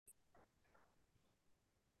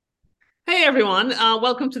everyone.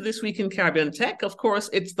 Welcome to This Week in Caribbean Tech. Of course,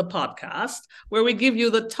 it's the podcast where we give you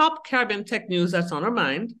the top Caribbean tech news that's on our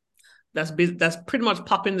mind. That's pretty much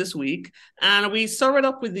popping this week. And we serve it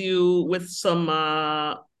up with you with some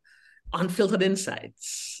unfiltered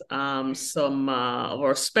insights, some of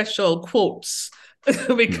our special quotes,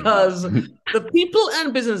 because the people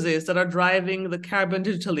and businesses that are driving the Caribbean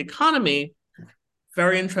digital economy,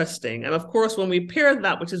 very interesting. And of course, when we pair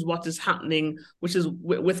that, which is what is happening, which is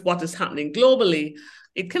with what is happening globally,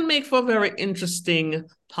 it can make for a very interesting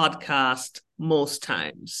podcast most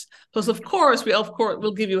times. Plus, of course,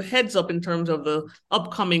 we'll give you a heads up in terms of the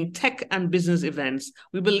upcoming tech and business events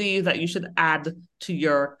we believe that you should add to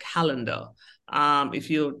your calendar. If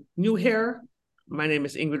you're new here, my name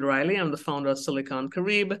is Ingrid Riley. I'm the founder of Silicon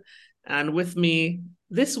Carib. And with me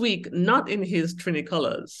this week, not in his Trini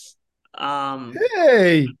colors,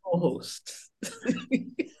 Hey, co-host.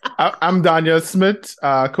 I'm Daniel Smith,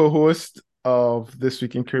 co-host of This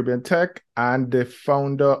Week in Caribbean Tech and the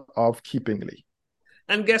founder of Keepingly.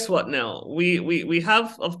 And guess what now? We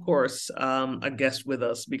have, of course, a guest with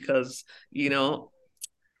us because, a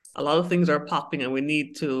lot of things are popping and we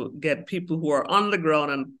need to get people who are on the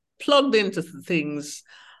ground and plugged into things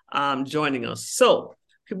joining us. So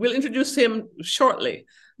we'll introduce him shortly.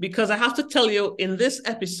 Because I have to tell you, in this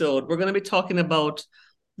episode, we're going to be talking about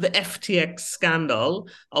the FTX scandal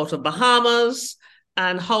out of Bahamas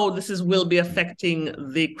and how will be affecting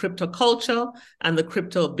the crypto culture and the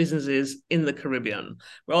crypto businesses in the Caribbean.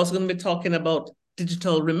 We're also going to be talking about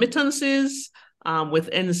digital remittances with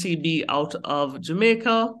NCB out of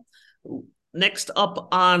Jamaica. Next up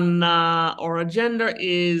on our agenda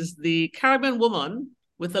is the Caribbean woman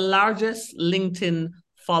with the largest LinkedIn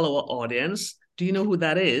follower audience. Do you know who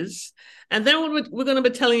that is? And then we're going to be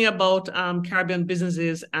telling you about Caribbean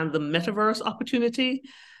businesses and the metaverse opportunity.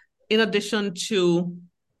 In addition to,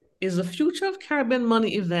 is the Future of Caribbean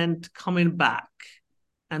Money event coming back?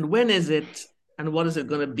 And when is it? And what is it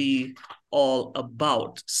going to be all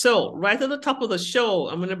about? So right at the top of the show,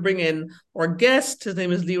 I'm going to bring in our guest. His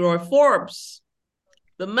name is Leroy Forbes,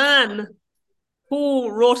 the man who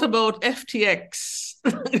wrote about FTX.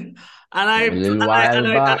 And I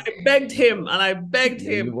begged him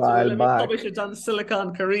to let me publish it on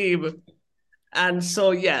Silicon Carib. And so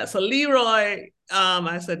Leroy,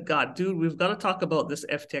 I said, God, dude, we've got to talk about this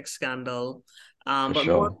FTX scandal. But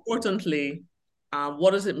more importantly,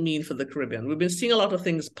 what does it mean for the Caribbean? We've been seeing a lot of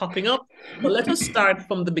things popping up, but let us start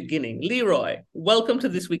from the beginning. Leroy, welcome to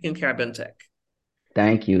This Week in Caribbean Tech.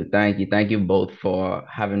 Thank you both for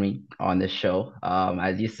having me on the show.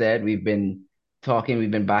 As you said, we've been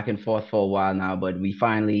back and forth for a while now, but we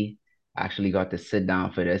finally actually got to sit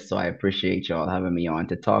down for this. So I appreciate y'all having me on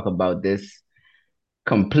to talk about this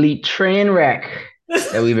complete train wreck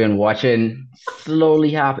that we've been watching slowly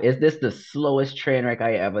happen. Is this the slowest train wreck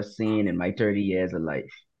I ever seen in my 30 years of life?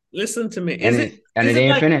 Listen to me. It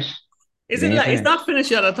ain't finished. It's not finished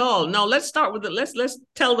yet at all. Now let's start with it. Let's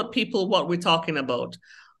tell the people what we're talking about.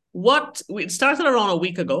 It started around a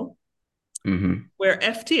week ago, where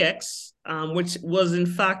FTX, which was in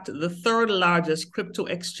fact the third largest crypto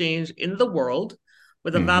exchange in the world,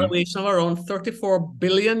 with a valuation of around $34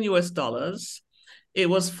 billion US. It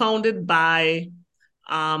was founded by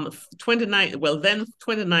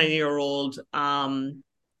 29-year-old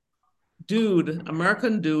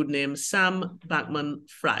American dude named Sam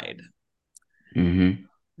Bankman-Fried.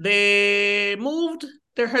 They moved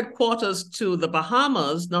their headquarters to the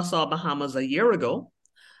Bahamas, Nassau, Bahamas, a year ago.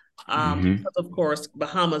 Because of course,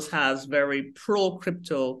 Bahamas has very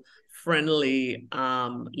pro-crypto friendly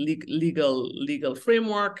legal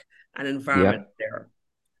framework and environment there.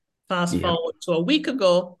 Fast forward to a week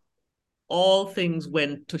ago, all things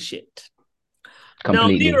went to shit.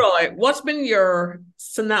 Completely. Now, Leroy, what's been your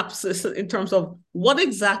synopsis in terms of what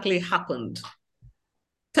exactly happened?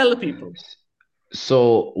 Tell the people.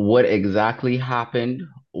 So what exactly happened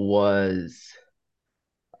was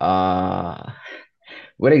the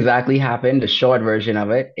short version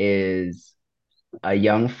of it is a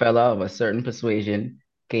young fella of a certain persuasion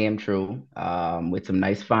came through with some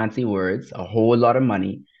nice fancy words, a whole lot of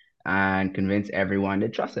money, and convinced everyone to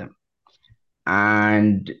trust him.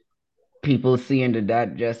 And people seeing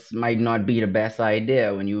that just might not be the best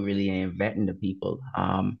idea when you really ain't vetting the people.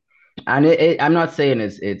 And I'm not saying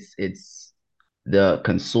it's the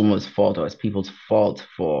consumer's fault or it's people's fault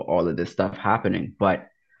for all of this stuff happening, but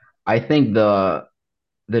I think the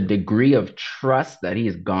degree of trust that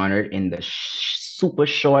he's garnered in the super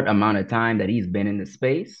short amount of time that he's been in the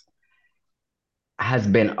space has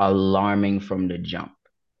been alarming from the jump.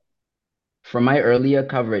 From my earlier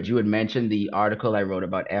coverage, you had mentioned the article I wrote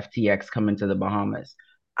about FTX coming to the Bahamas.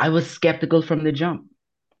 I was skeptical from the jump,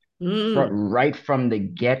 Mm. right from the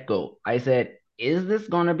get-go. I said, is this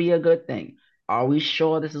gonna be a good thing? Are we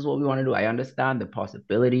sure this is what we want to do? I understand the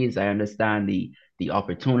possibilities, I understand the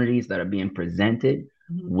opportunities that are being presented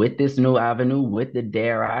Mhm. with this new avenue, with the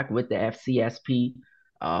DARE Act, with the FCSP,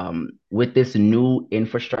 with this new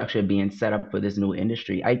infrastructure being set up for this new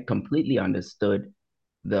industry. I completely understood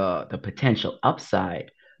the potential upside,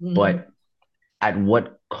 Mhm. but at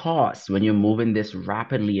what cost when you're moving this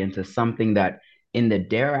rapidly into something that in the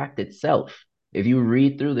DARE Act itself, if you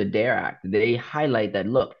read through the DARE Act, they highlight that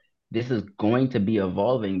look, this is going to be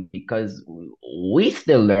evolving because we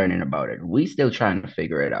still learning about it. We still trying to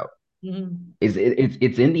figure it out. Mhm.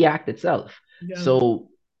 It's in the act itself. Yeah. So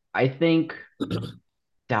I think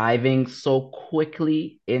diving so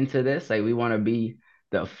quickly into this. Like we want to be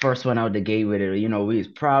the first one out the gate with it. You know, we was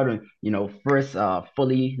proud of, first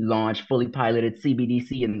fully launched, fully piloted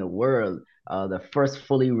CBDC in the world. The first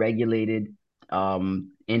fully regulated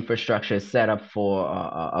infrastructure set up for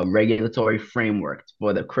a regulatory framework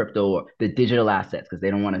for the crypto or the digital assets because they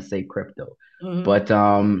don't want to say crypto. Mhm. But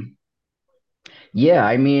yeah,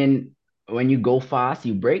 I mean, when you go fast,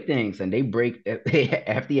 you break things, and they break.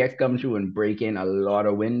 FTX come through and break in a lot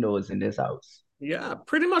of windows in this house. Yeah,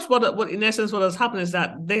 pretty much what in essence what has happened is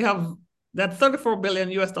that they have that 34 billion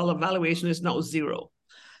US dollar valuation is now zero.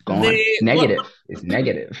 Gone. It's What negative. It's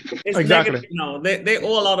negative. it's negative Exactly. now. They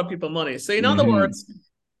owe a lot of people money. So in other Hmm. words,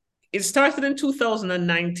 it started in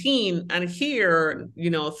 2019, and here,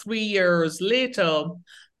 3 years later,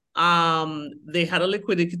 they had a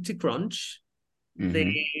liquidity crunch. Hmm.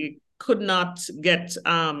 They could not get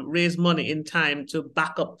raise money in time to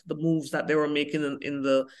back up the moves that they were making in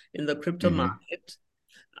the crypto Hmm. market.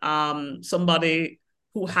 Somebody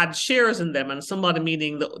who had shares in them, and somebody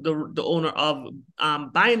meaning the owner of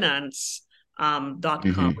Binance .com,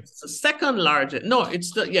 Hmm. which is the second largest. No,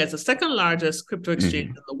 it's the second largest crypto exchange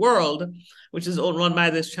Hmm. in the world, which is run by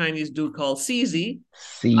this Chinese dude called CZ.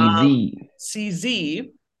 CZ. Um,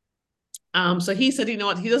 CZ. So he said, you know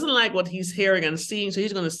what, he doesn't like what he's hearing and seeing, so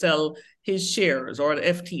he's going to sell his shares or an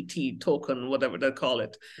FTT token, whatever they call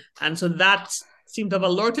it. And so that seemed to have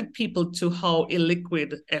alerted people to how illiquid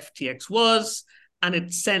FTX was. And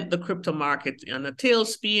it sent the crypto market on a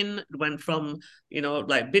tailspin. It went from,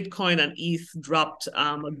 like Bitcoin and ETH dropped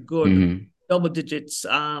a good Hmm. double digits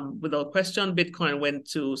without question. Bitcoin went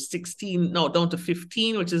to 16, no, down to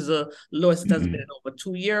 15, which is the lowest it has been in Hmm. over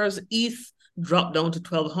 2 years. ETH dropped down to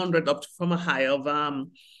 1,200 up from a high of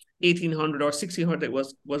 1,800 or 1,600 it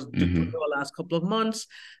was during Hmm. the last couple of months.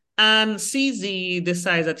 And CZ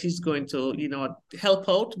decides that he's going to, help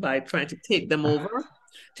out by trying to take over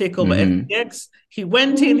Hmm. FTX. He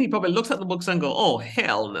went in, he probably looks at the books and go, oh,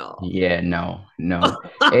 hell no. Yeah, no, no.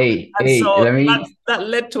 Hey, And hey, so let me. that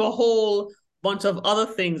led to a whole bunch of other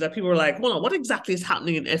things that people were like, well, what exactly is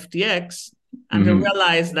happening in FTX? And they Mhm.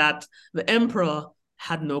 realized that the emperor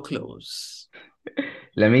had no clothes.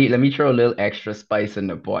 Let me throw a little extra spice in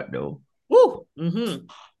the pot though. Woo! Mm-hmm.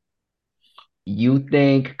 You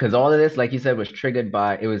think, because all of this, like you said, was triggered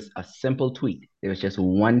by it was a simple tweet. It was just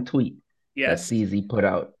one tweet that Yes. CZ put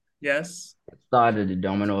out. Yes. It started the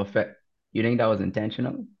domino effect. You think that was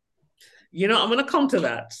intentional? I'm gonna come to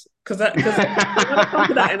that because I'm gonna come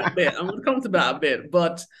to that in a bit. I'm gonna come to that a bit.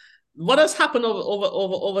 But what has happened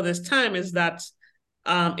over this time is that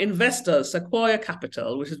investors, Sequoia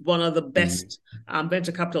Capital, which is one of the Mhm. best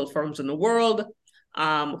venture capital firms in the world,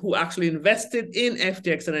 who actually invested in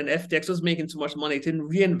FTX, and then FTX was making too much money, it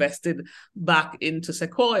reinvested back into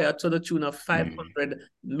Sequoia to the tune of Mhm. 500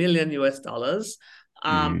 million US dollars. They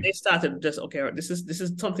Mhm. started just okay. This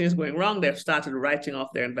is something is going wrong. They've started writing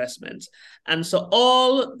off their investments, and so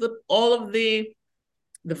all of the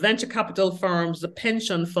venture capital firms, the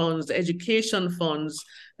pension funds, the education funds,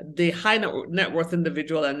 the high net worth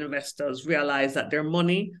individual and investors realized that their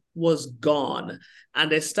money was gone.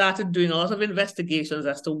 And they started doing a lot of investigations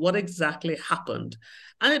as to what exactly happened.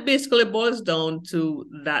 And it basically boils down to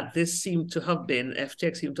that FTX seemed to have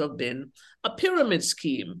been a pyramid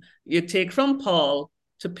scheme. You take from Paul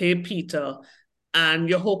to pay Peter, and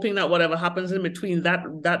you're hoping that whatever happens in between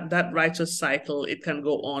that righteous cycle, it can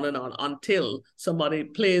go on and on until somebody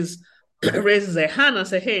raises their hand and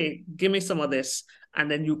say, hey, give me some of this,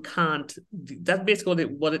 and then you can't. That's basically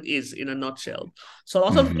what it is in a nutshell. So a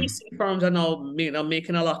lot of Mhm. VC firms are now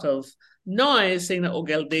making a lot of noise saying that,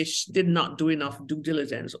 okay, they did not do enough due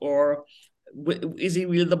diligence, or is he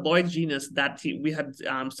really the boy genius that we had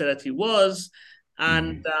said that he was?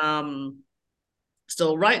 And Mhm.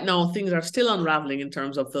 so right now, things are still unraveling in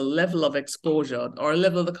terms of the level of exposure or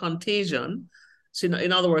level of the contagion. So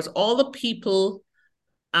in other words, all the people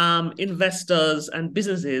investors and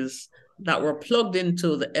businesses that were plugged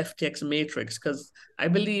into the FTX matrix, because I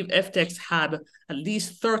believe FTX had at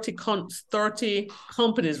least 30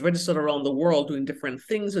 companies registered around the world doing different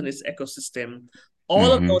things in its ecosystem.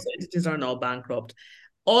 All of those entities are now bankrupt.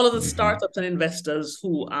 All of the startups and investors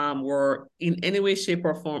who were in any way, shape,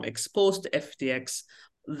 or form exposed to FTX,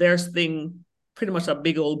 their thing pretty much a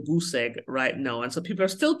big old goose egg right now. And so people are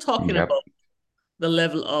still talking about the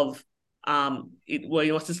level of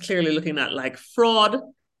what is clearly looking at like fraud,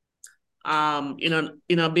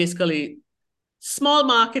 in a basically small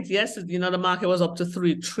market. Yes, the market was up to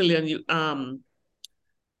 3 trillion,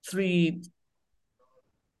 $3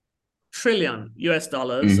 trillion US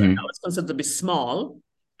dollars, and that was considered to be small.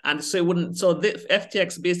 And so the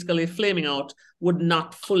FTX basically flaming out would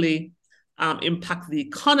not fully impact the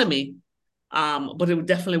economy, but it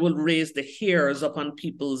definitely will raise the hairs up on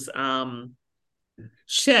people's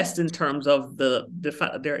chest in terms of the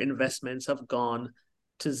fact that their investments have gone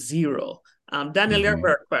to zero. Daniel, you're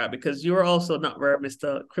very quiet because you were also not very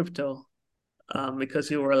Mr. Crypto,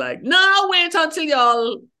 because you were like, no, wait until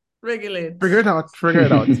y'all regulate. Figure it out.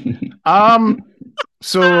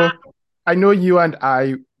 So I know you and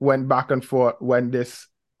I went back and forth when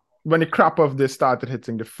the crap of this started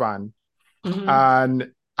hitting the fan.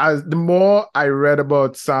 And as the more I read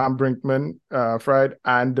about Sam Brinkman, Fred,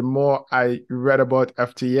 and the more I read about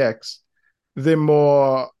FTX, the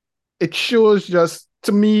more it shows just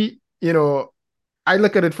to me, I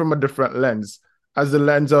look at it from a different lens, as the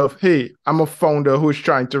lens of, hey, I'm a founder who's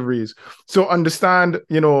trying to raise. So understand,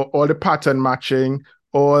 all the pattern matching,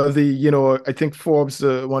 or I think Forbes,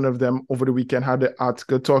 one of them over the weekend had an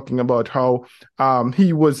article talking about how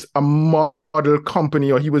he was a model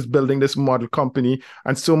company, or he was building this model company,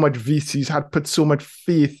 and so much VCs had put so much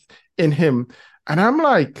faith in him. And I'm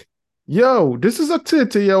like, yo, this is a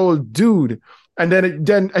 30-year-old dude. And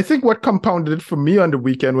then I think what compounded it for me on the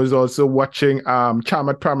weekend was also watching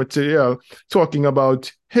Chamath Palihapitiya talking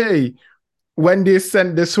about, hey, when they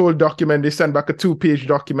sent this whole document, they sent back a 2-page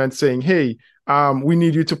document saying, hey, we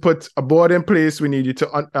need you to put a board in place, we need you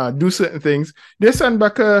to do certain things. They sent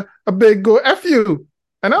back a big go F you.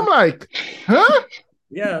 And I'm like, huh?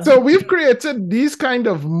 Yeah. So we've created these kind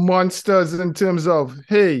of monsters in terms of,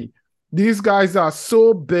 hey, these guys are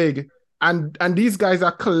so big, and these guys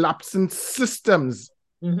are collapsing systems.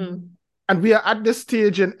 And we are at this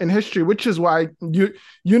stage in history, which is why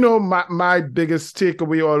my biggest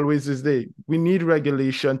takeaway always is we need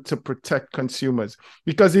regulation to protect consumers.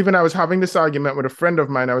 Because even I was having this argument with a friend of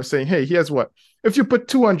mine. I was saying, hey, here's what. If you put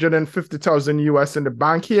 250,000 US in the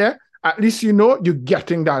bank here, at least you're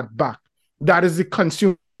getting that back. That is the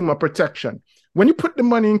consumer protection. When you put the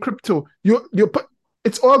money in crypto,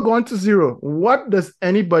 it's all gone to zero. What does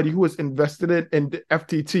anybody who is invested in the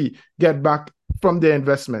FTT get back from their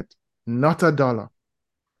investment? Not a dollar.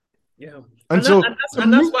 Yeah. And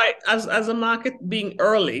that's why, as a market being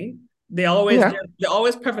early, they're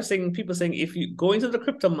always prefacing people saying, if you go into the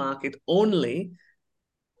crypto market only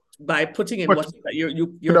by putting in what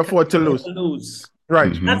you can afford to lose.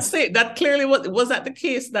 Right. That's it. That clearly was that the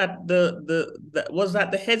case, that was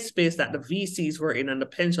that the headspace that the VCs were in and the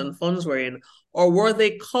pension funds were in, or were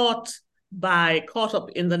they caught up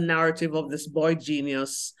in the narrative of this boy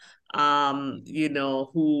genius,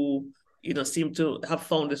 who seemed to have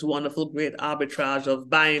found this wonderful great arbitrage of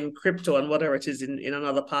buying crypto and whatever it is in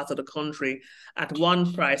another part of the country at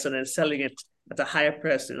one price and then selling it at a higher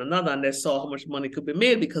price in another, and they saw how much money could be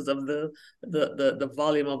made because of the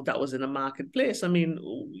volume of that was in the marketplace. I mean,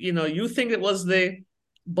 you think it was the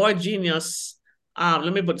boy genius,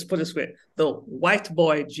 let me put this way, the white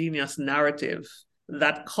boy genius narrative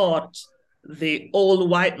that caught the old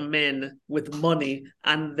white men with money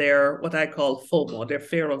and their, what I call FOMO, their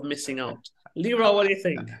fear of missing out. Leroy, what do you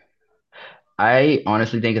think? I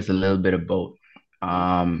honestly think it's a little bit of both.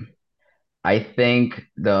 I think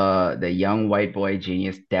the young white boy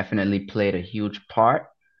genius definitely played a huge part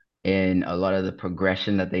in a lot of the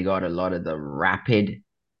progression that they got, a lot of the rapid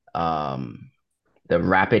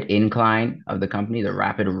incline of the company, the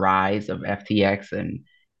rapid rise of FTX and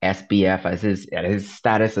SBF as his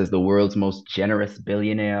status as the world's most generous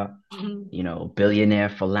billionaire, billionaire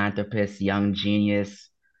philanthropist, young genius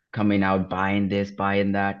coming out, buying this,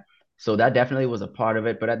 buying that. So that definitely was a part of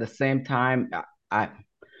it. But at the same time,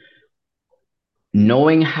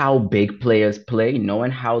 knowing how big players play,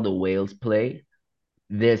 knowing how the whales play,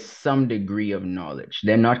 there's some degree of knowledge.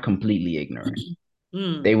 They're not completely ignorant.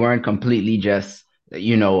 They weren't completely just,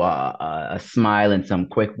 a smile and some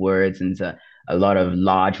quick words and a lot of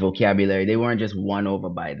large vocabulary. They weren't just won over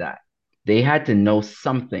by that. they had to know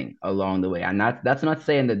something along the way. And that's not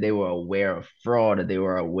saying that they were aware of fraud or they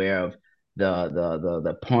were aware of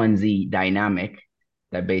the Ponzi dynamic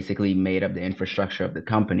that basically made up the infrastructure of the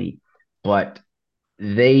company. But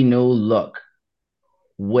they knew, look,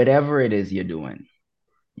 whatever it is you're doing,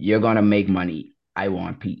 you're gonna make money. I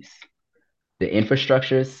want peace. The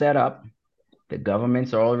infrastructure is set up, the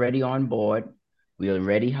governments are already on board. We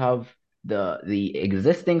already have the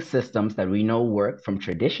existing systems that we know work from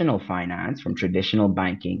traditional finance, from traditional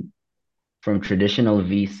banking, from traditional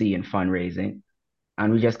VC and fundraising.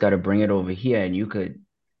 And we just got to bring it over here. And you could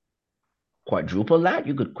quadruple that,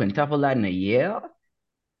 you could quintuple that in a year.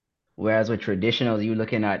 Whereas with traditional, you're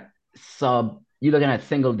looking at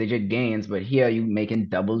single digit gains, but here you making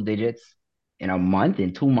double digits in a month,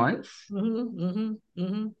 in 2 months.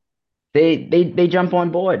 They jump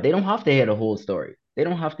on board. They don't have to hear the whole story. They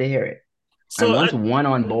don't have to hear it. So and once one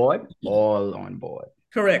on board, all on board.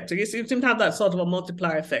 Correct. You seem to have that sort of a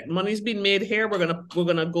multiplier effect. Money's being made here. We're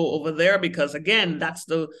gonna go over there because again, that's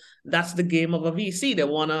the game of a VC. They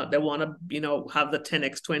wanna have the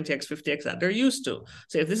 10x, 20x, 50x that they're used to.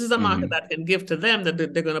 So if this is a market that can give to them, that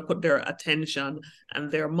they're gonna put their attention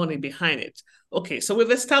and their money behind it. Okay, so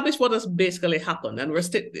we've established what has basically happened, and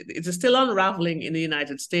it's still unraveling in the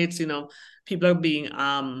United States. People are being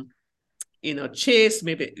chased,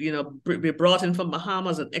 maybe, be brought in from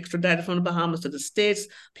Bahamas and extradited from the Bahamas to the States.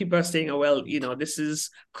 People are saying, oh, well, this is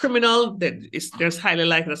criminal. There's highly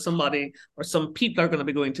likely that somebody or some people are going to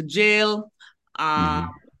be going to jail.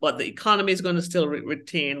 But the economy is going to still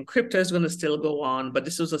retain. Crypto is going to still go on. But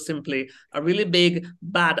this was simply a really big,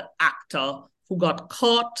 bad actor who got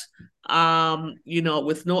caught,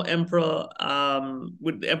 with no emperor,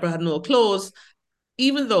 with the emperor had no clothes,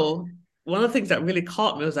 even though one of the things that really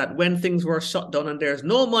caught me was that when things were shut down and there's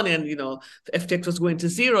no money and, FTX was going to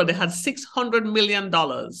zero, they had $600 million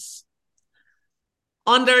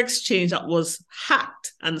on their exchange that was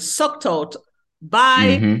hacked and sucked out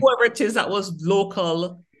by whoever it is that was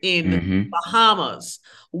local in Bahamas.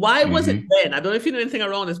 Why was it then? I don't know if you know anything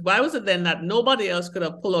around this. Why was it then that nobody else could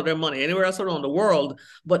have pulled out their money anywhere else around the world,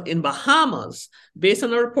 but in Bahamas, based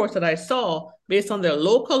on the report that I saw, based on their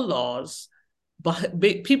local laws, but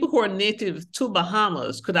people who are native to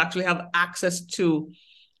Bahamas could actually have access to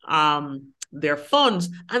their funds,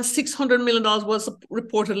 and $600 million was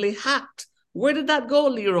reportedly hacked. Where did that go,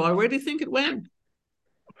 Leroy? Where do you think it went?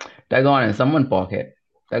 They're going in someone's pocket.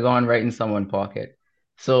 They're going right in someone's pocket.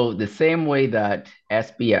 So the same way that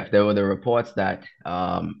SBF, there were the reports that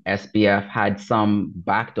SBF had some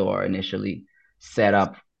backdoor initially set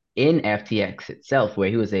up in FTX itself, where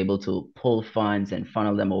he was able to pull funds and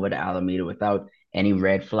funnel them over to Alameda without any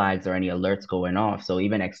red flags or any alerts going off. So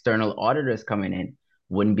even external auditors coming in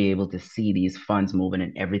wouldn't be able to see these funds moving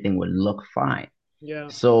and everything would look fine. Yeah.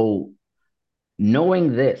 So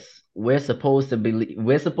knowing this, we're supposed to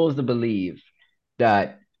believe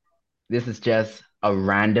that this is just a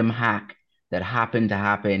random hack that happened to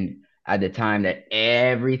happen at the time that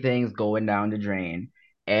everything's going down the drain.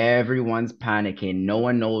 Everyone's panicking. No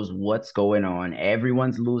one knows what's going on.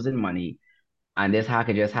 Everyone's losing money. And this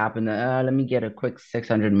hacker just happened to, let me get a quick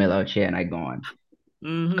 600 mil out here and I gone.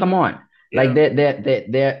 Come on. Yeah. Like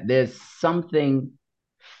there's something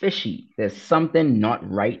fishy. There's something not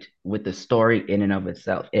right with the story in and of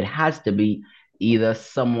itself. It has to be either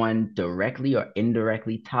someone directly or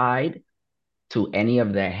indirectly tied to any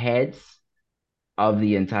of the heads of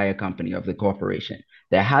the entire company, of the corporation.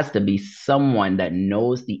 There has to be someone that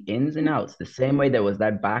knows the ins and outs. The same way there was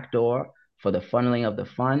that backdoor for the funneling of the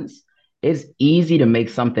funds. It's easy to make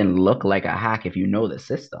something look like a hack if you know the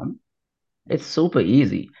system. It's super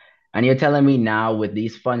easy. And you're telling me now with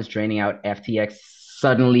these funds draining out, FTX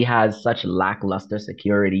suddenly has such lackluster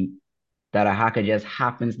security that a hacker just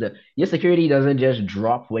happens to, your security doesn't just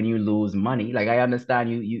drop when you lose money. Like I understand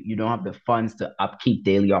you don't have the funds to upkeep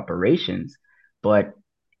daily operations, but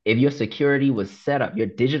if your security was set up, your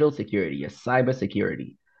digital security, your cyber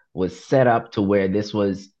security was set up to where this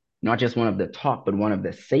was not just one of the top, but one of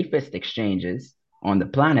the safest exchanges on the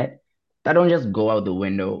planet, that don't just go out the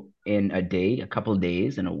window in a day, a couple of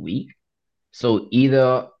days, in a week. So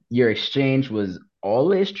either your exchange was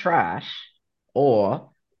always trash, or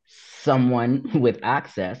someone with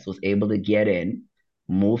access was able to get in,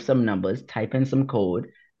 move some numbers, type in some code,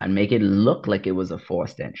 and make it look like it was a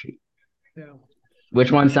forced entry. Yeah.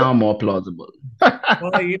 Which one sound more plausible?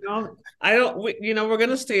 Well, I don't. We're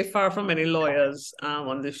gonna stay far from any lawyers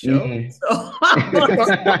on this show. So,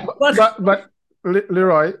 but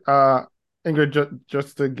Leroy, Ingrid,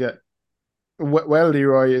 just to get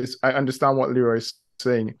Leroy is. I understand what Leroy is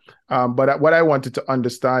saying, but what I wanted to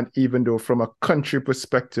understand, even though from a country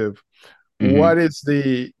perspective, What is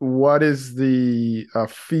the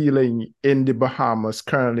feeling in the Bahamas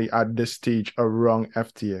currently at this stage around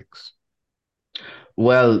FTX?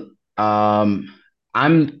 Well,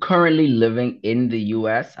 I'm currently living in the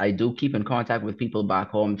US. I do keep in contact with people back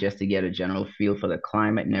home just to get a general feel for the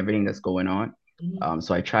climate and everything that's going on.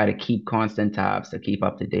 So I try to keep constant tabs to keep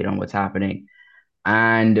up to date on what's happening.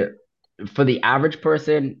 And for the average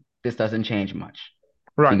person, this doesn't change much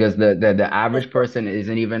Right. because the average person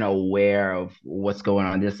isn't even aware of what's going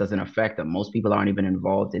on. This doesn't affect them. Most people aren't even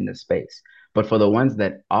involved in the space. But for the ones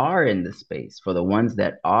that are in the space, for the ones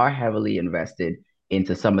that are heavily invested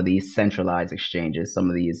into some of these centralized exchanges, some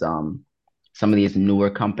of these newer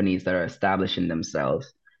companies that are establishing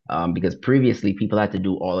themselves, because previously people had to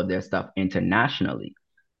do all of their stuff internationally.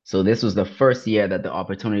 So this was the first year that the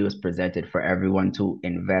opportunity was presented for everyone to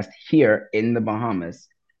invest here in the Bahamas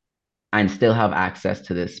and still have access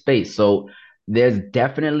to this space. So there's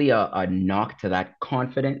definitely a knock to that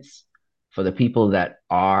confidence for the people that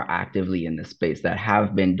are actively in the space, that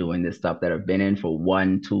have been doing this stuff, that have been in for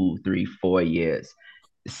 1, 2, 3, 4 years.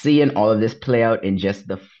 Seeing all of this play out in just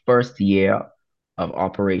the first year of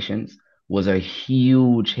operations was a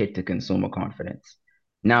huge hit to consumer confidence.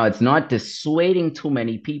 Now, it's not dissuading too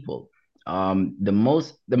many people. The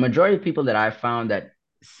majority of people that I found that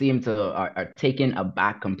seem to are taken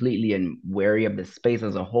aback completely and wary of the space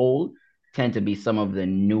as a whole tend to be some of the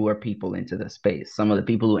newer people into the space. Some of the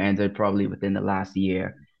people who entered probably within the last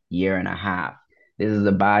year and a half. This is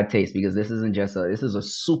a bad taste because this is a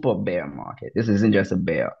super bear market. This isn't just a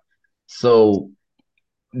bear. So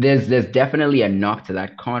there's definitely a knock to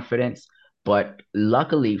that confidence. But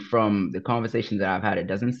luckily, from the conversations that I've had, it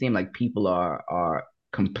doesn't seem like people are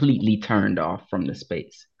completely turned off from the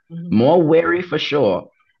space. More wary for sure,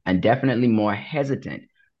 and definitely more hesitant,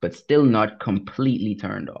 but still not completely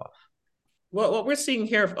turned off. Well, what we're seeing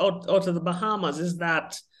here out of the Bahamas is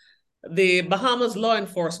that the Bahamas law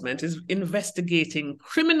enforcement is investigating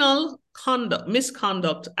criminal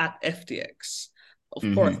misconduct at FTX. Of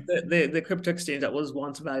course, the crypto exchange that was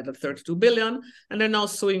once valued at 32 billion, and they're now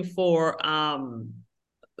suing for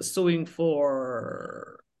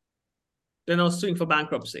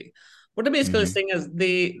bankruptcy. What they're basically saying is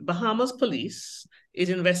the Bahamas police is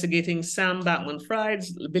investigating Sam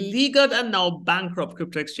Bankman-Fried's beleaguered and now bankrupt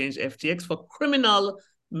crypto exchange FTX for criminal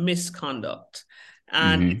misconduct.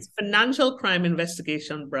 And its financial crime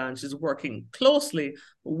investigation branch is working closely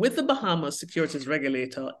with the Bahamas securities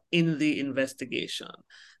regulator in the investigation.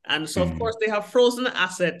 And so, of course, they have frozen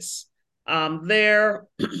assets there,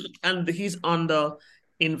 and he's under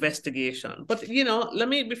investigation. But,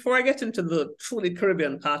 before I get into the truly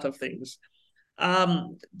Caribbean part of things,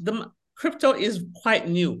 the crypto is quite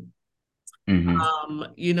new. Blockchain,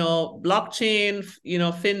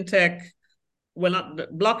 fintech, well, not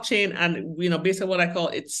blockchain, and basically what I call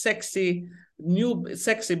it's sexy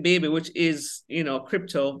baby, which is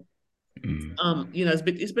crypto.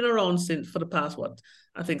 It's been around since for the past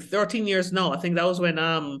I think 13 years now. I think that was when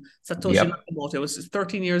Satoshi Nakamoto was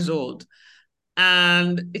 13 years old.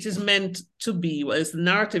 And it is meant to be, the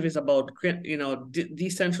narrative is about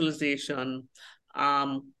decentralization,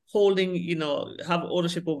 holding, have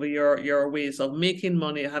ownership over your ways of making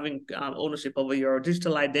money, having ownership over your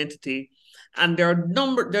digital identity. And there are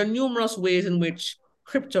numerous ways in which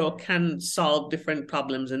crypto can solve different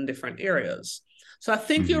problems in different areas. So I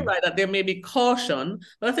think you're right that there may be caution,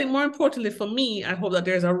 but I think more importantly for me, I hope that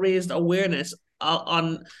there's a raised awareness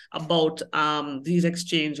about these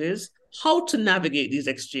exchanges, how to navigate these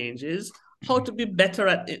exchanges, how to be better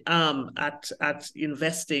at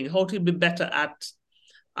investing, how to be better at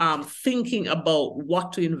thinking about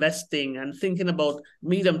what to invest in and thinking about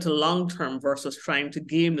medium to long term versus trying to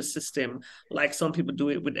game the system like some people do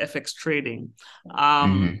it with FX trading,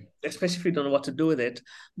 especially if you don't know what to do with it.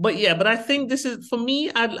 But I think this is, for me,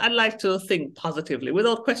 I'd like to think positively.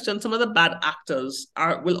 Without question, some of the bad actors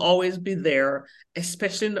will always be there,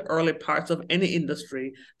 especially in the early parts of any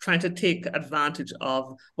industry, trying to take advantage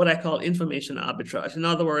of what I call information arbitrage. In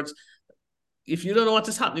other words, if you don't know what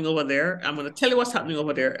is happening over there, I'm going to tell you what's happening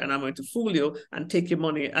over there, and I'm going to fool you and take your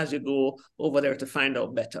money as you go over there to find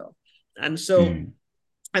out better. And so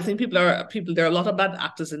I think there are a lot of bad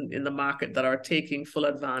actors in the market that are taking full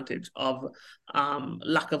advantage of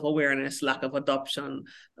lack of awareness, lack of adoption,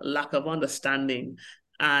 lack of understanding.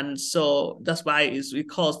 And so that's why it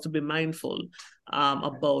calls to be mindful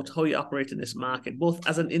about how you operate in this market, both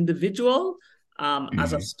as an individual,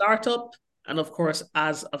 as a startup, and of course,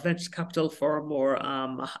 as a venture capital for a more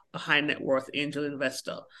a high net worth angel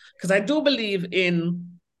investor. Because I do believe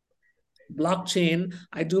in blockchain.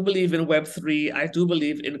 I do believe in Web3. I do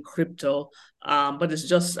believe in crypto. But it's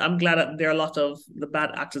just, I'm glad that there are a lot of the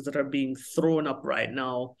bad actors that are being thrown up right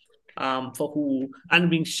now for who, and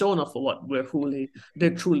being shown up for what they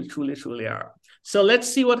truly are. So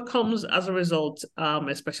let's see what comes as a result,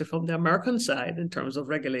 especially from the American side in terms of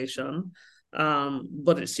regulation.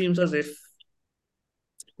 But it seems as if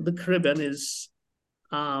the Caribbean is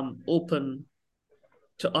open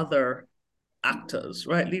to other actors,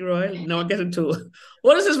 right, Leroy? Now we're getting to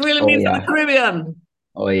what does this really mean for the Caribbean?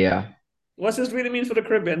 Oh yeah. What's this really mean for the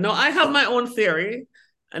Caribbean? Now I have my own theory,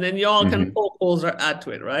 and then y'all can poke holes or add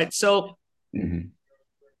to it, right? So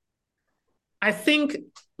I think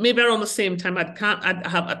maybe around the same time I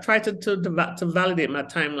tried to validate my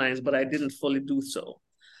timelines, but I didn't fully do so.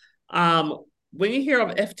 When you hear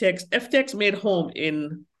of FTX made home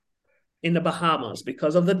in the Bahamas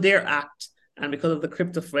because of the DARE Act and because of the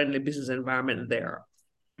crypto-friendly business environment there.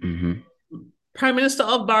 Prime Minister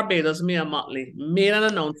of Barbados, Mia Mottley, made an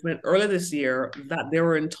announcement earlier this year that they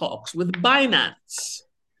were in talks with Binance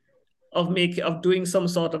of doing some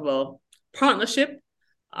sort of a partnership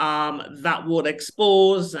that would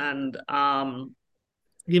expose and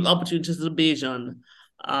give opportunities to the Bayesian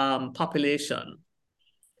population.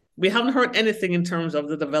 We haven't heard anything in terms of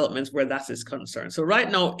the developments where that is concerned. So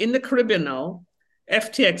right now, in the Caribbean now,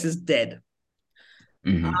 FTX is dead.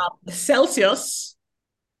 Celsius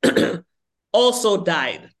also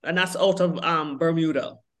died, and that's out of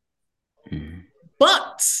Bermuda.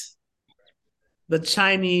 But the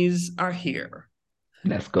Chinese are here.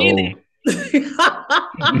 Let's go. Just the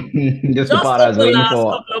part I was waiting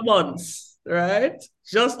for. Couple of months, right?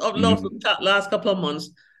 Just of the last couple of months,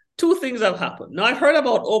 two things have happened. Now, I heard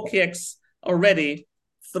about OKX already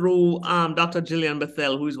through Dr. Gillian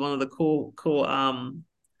Bethel, who is one of the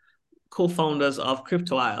co-founders of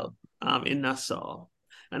Crypto Isle in Nassau.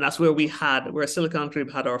 And that's where Silicon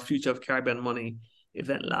Crib had our Future of Caribbean Money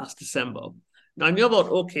event last December. Now, I knew about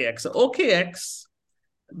OKX. So OKX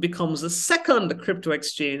becomes the second crypto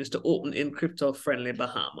exchange to open in crypto-friendly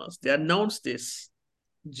Bahamas. They announced this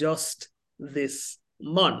just this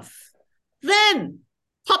month. Then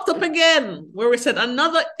popped up again, where we said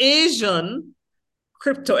another Asian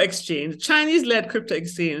crypto exchange, Chinese-led crypto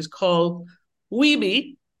exchange called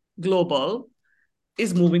Weebly Global,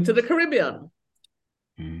 is moving to the Caribbean.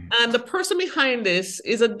 And the person behind this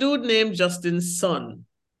is a dude named Justin Sun,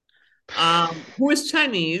 who is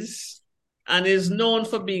Chinese and is known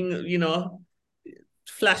for being,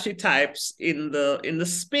 flashy types in the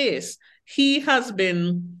space. He has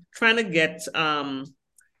been trying to get UB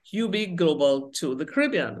Global to the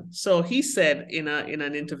Caribbean. So he said in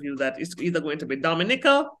an interview that it's either going to be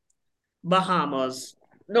Dominica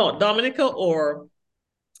or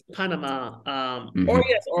Panama,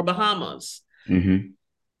 or Bahamas.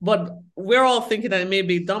 But we're all thinking that it may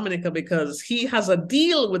be Dominica because he has a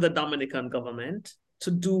deal with the Dominican government to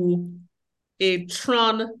do a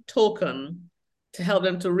Tron token to help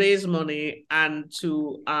them to raise money and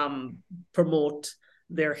to promote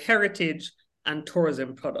their heritage and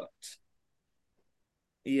tourism product.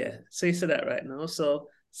 Yeah, so you said that right now. So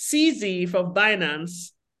CZ from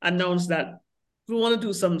Binance announced that we want to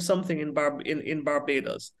do something in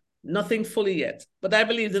Barbados. Nothing fully yet, but I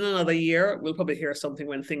believe in another year, we'll probably hear something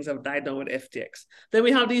when things have died down with FTX. Then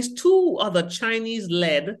we have these two other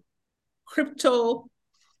Chinese-led crypto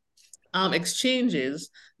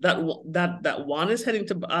exchanges that one is heading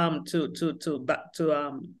to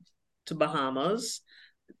Bahamas,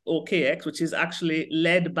 OKX, which is actually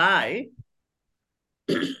led by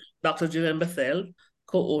Dr. Gillian Bethel,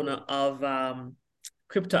 co-owner of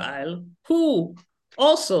Crypto Isle, who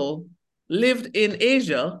also lived in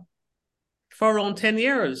Asia for around 10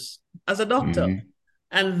 years as a doctor.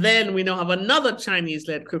 And then we now have another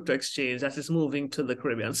Chinese-led crypto exchange that is moving to the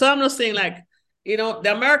Caribbean. So I'm just saying,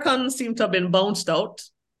 the Americans seem to have been bounced out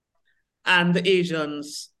and the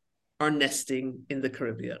Asians are nesting in the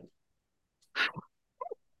Caribbean.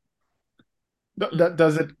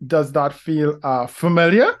 Does that feel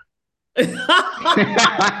familiar?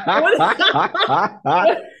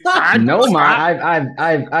 No, man.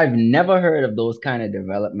 I've never heard of those kind of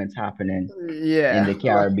developments happening in the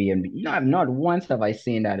Caribbean. Not once have I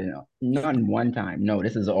seen that not one time. No,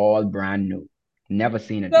 this is all brand new. Never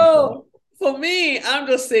seen it before. For me, I'm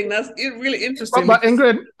just saying that's really interesting. But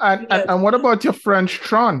Ingrid, and what about your French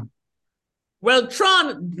Tron? Well,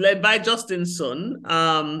 Tron, led by Justin Sun.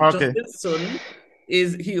 Justin Sun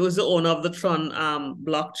he was the owner of the Tron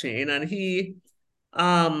blockchain, and he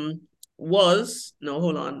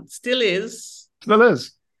still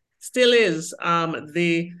is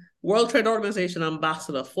the World Trade Organization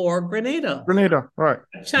ambassador for Grenada. Grenada, right.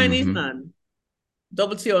 A Chinese man,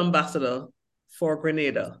 WTO ambassador for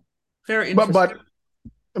Grenada. Very But interesting.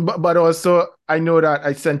 but also I know that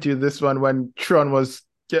I sent you this one when Tron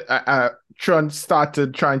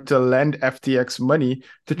started trying to lend FTX money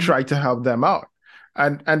to try to help them out.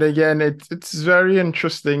 And again, it's very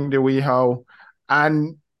interesting the way how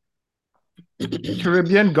and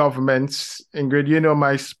Caribbean governments, Ingrid, you know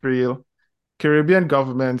my spiel. Caribbean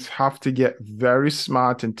governments have to get very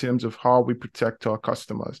smart in terms of how we protect our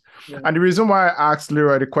customers. Yeah. And the reason why I asked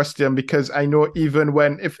Leroy the question, because I know even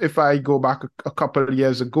when, if I go back a couple of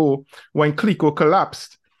years ago, when Clico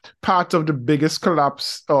collapsed, part of the biggest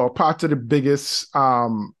collapse or part of the biggest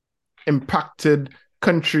impacted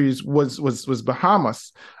countries was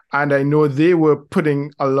Bahamas. And I know they were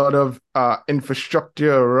putting a lot of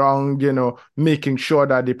infrastructure around, making sure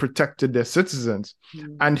that they protected their citizens.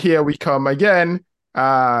 And here we come again,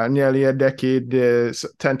 nearly a decade,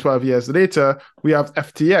 10, 12 years later, we have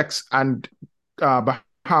FTX, and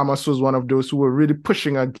Bahamas was one of those who were really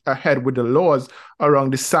pushing ahead with the laws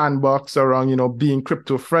around the sandbox, around, being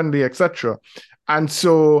crypto friendly, etc. And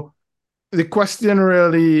so the question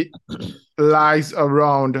really lies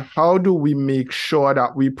around how do we make sure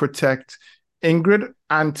that we protect Ingrid,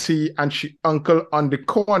 auntie, and she uncle on the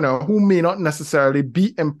corner who may not necessarily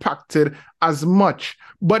be impacted as much,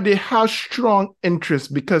 but they have strong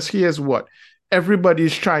interest, because here's what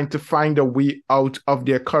everybody's trying to find a way out of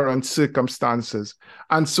their current circumstances.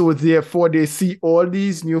 And so therefore they see all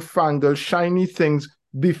these newfangled shiny things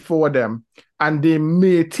before them, and they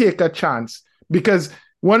may take a chance. Because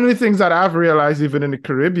one of the things that I've realized even in the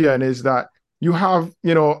Caribbean is that you have,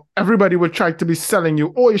 everybody will try to be selling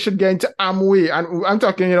you, oh, you should get into Amway. And I'm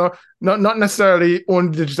talking, not necessarily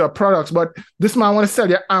own digital products, but this man want to sell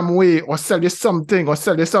you Amway or sell you something,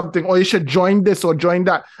 or you should join this or join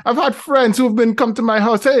that. I've had friends who've been come to my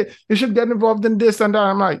house, hey, you should get involved in this and that.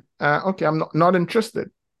 I'm like, okay, I'm not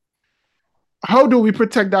interested. How do we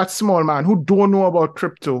protect that small man who don't know about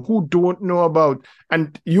crypto, who don't know about,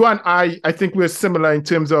 and you and I think we're similar in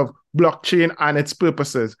terms of blockchain and its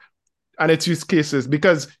purposes and its use cases,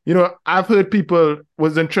 because, I've heard people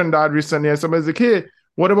was in Trinidad recently and somebody's like, hey,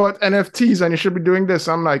 what about NFTs? And you should be doing this.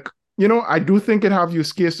 I'm like, I do think it have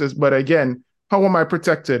use cases, but again, how am I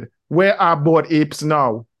protected? Where are Bored Apes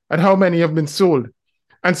now? And how many have been sold?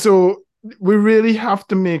 And so we really have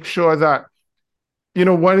to make sure that,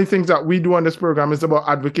 one of the things that we do on this program is about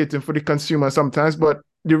advocating for the consumer sometimes, but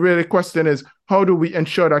the real question is, how do we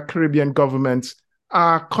ensure that Caribbean governments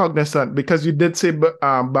are cognizant? Because you did say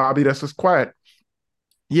Barbados was quiet.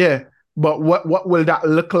 Yeah, but what will that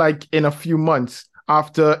look like in a few months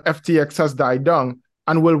after FTX has died down?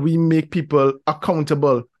 And will we make people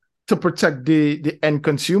accountable to protect the end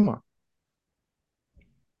consumer?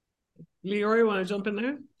 Leroy, you want to jump in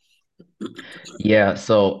there? Yeah,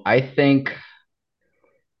 so I think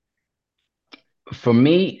for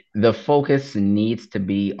me, the focus needs to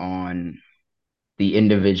be on the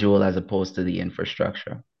individual as opposed to the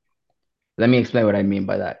infrastructure. Let me explain what I mean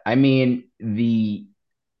by that. I mean,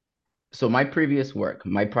 so my previous work,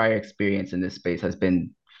 my prior experience in this space has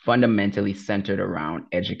been fundamentally centered around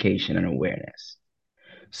education and awareness.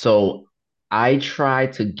 So I try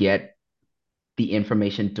to get the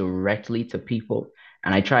information directly to people,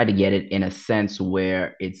 and I try to get it in a sense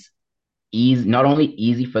where it's easy, not only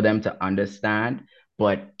easy for them to understand,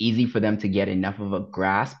 but easy for them to get enough of a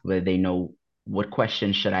grasp where they know, what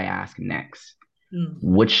question should I ask next?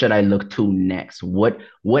 What should I look to next? What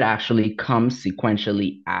actually comes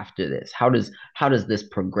sequentially after this? How does this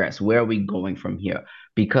progress? Where are we going from here?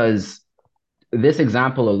 Because this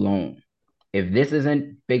example alone, if this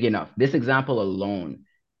isn't big enough, this example alone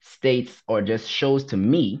states or just shows to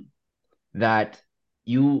me that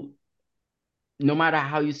no matter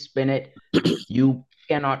how you spin it, you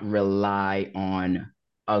cannot rely on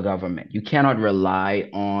a government. You cannot rely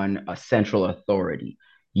on a central authority.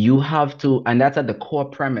 You have to, and that's at the core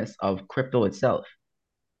premise of crypto itself.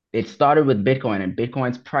 It started with Bitcoin, and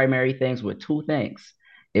Bitcoin's primary things were two things.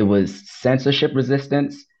 It was censorship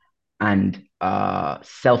resistance and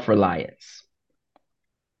self-reliance.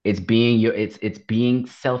 It's being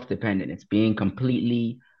self-dependent. It's being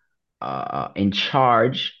completely in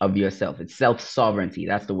charge of yourself. It's self-sovereignty.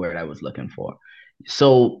 That's the word I was looking for.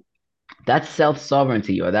 So that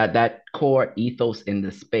self-sovereignty, or that core ethos in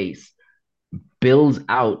the space, builds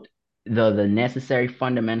out the necessary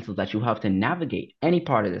fundamentals that you have to navigate any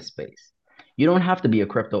part of this space. You don't have to be a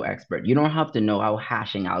crypto expert. You don't have to know how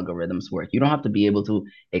hashing algorithms work. You don't have to be able to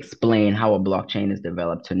explain how a blockchain is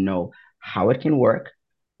developed to know how it can work,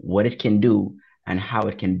 what it can do, and how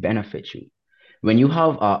it can benefit you. when you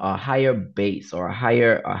have a higher base or a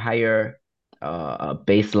higher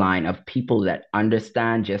baseline of people that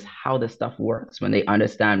understand just how the stuff works, when they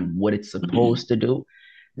understand what it's supposed to do,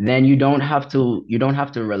 then you don't have to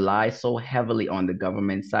rely so heavily on the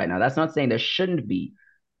government side. Now, that's not saying there shouldn't be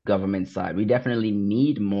government side. We definitely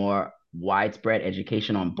need more widespread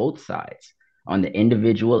education on both sides, on the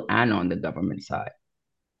individual and on the government side.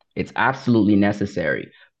 It's absolutely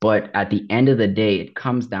necessary. But at the end of the day, it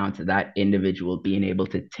comes down to that individual being able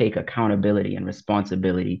to take accountability and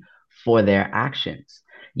responsibility for their actions.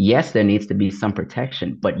 Yes, there needs to be some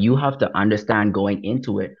protection, but you have to understand going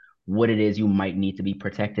into it what it is you might need to be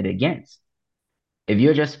protected against. If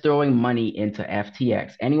you're just throwing money into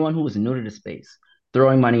FTX, anyone who is new to the space,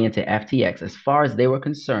 throwing money into FTX, as far as they were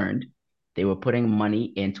concerned, they were putting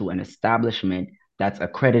money into an establishment that's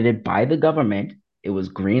accredited by the government. It was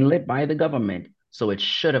greenlit by the government, so it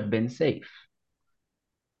should have been safe.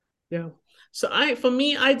 Yeah. So for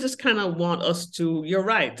me, I just kind of want us to, you're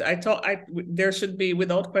right. There should be,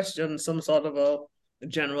 without question, some sort of a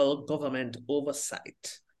general government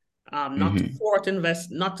oversight. Not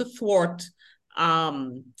to thwart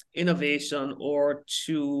innovation or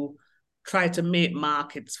to try to make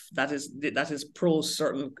markets that is pro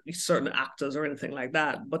certain actors or anything like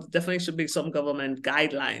that. But definitely should be some government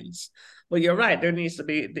guidelines. But you're right, there needs to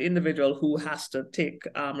be the individual who has to take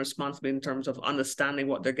responsibility in terms of understanding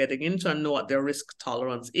what they're getting into and know what their risk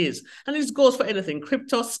tolerance is. And this goes for anything: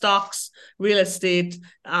 crypto, stocks, real estate,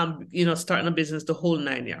 starting a business, the whole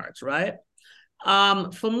 9 yards, right?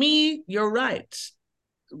 For me, you're right.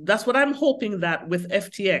 That's what I'm hoping, that with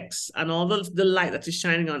FTX and all the light that is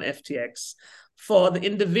shining on FTX, for the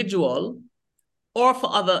individual or for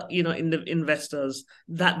other, investors,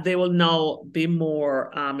 that they will now be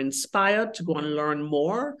more inspired to go and learn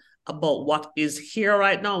more about what is here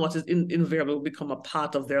right now, what is invariably will become a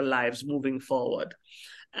part of their lives moving forward.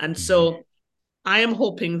 And so I am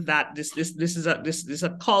hoping that this is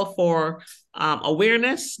a call for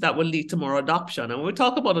awareness that will lead to more adoption. And when we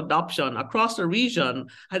talk about adoption across the region,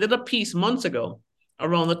 I did a piece months ago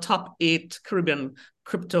around the top 8 Caribbean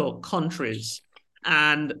crypto countries.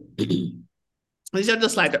 And these are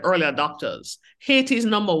just like the early adopters. Haiti is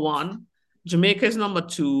number 1, Jamaica is number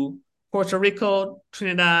 2, Puerto Rico,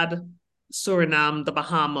 Trinidad, Suriname, the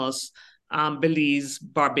Bahamas, Belize,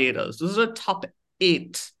 Barbados. Those are the top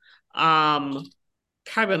 8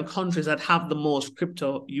 Caribbean countries that have the most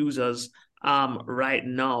crypto users right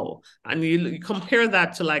now. And you compare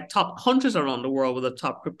that to like top countries around the world with the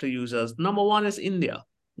top crypto users. Number 1 is India.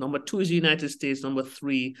 Number 2 is the United States. Number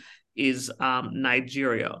 3 is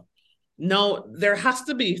Nigeria. Now, there has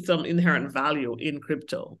to be some inherent value in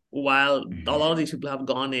crypto, while a lot of these people have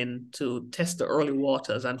gone in to test the early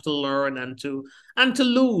waters and to learn and to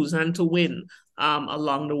lose and to win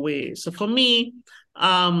along the way. So for me,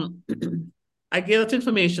 I gave that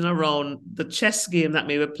information around the chess game that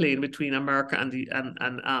may be playing between America and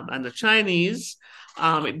the Chinese.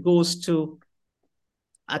 It goes to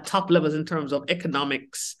at top levels in terms of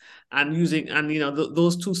economics and using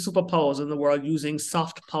those two superpowers in the world using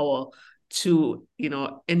soft power to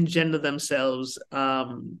engender themselves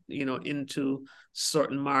into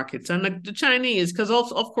certain markets. And the Chinese, because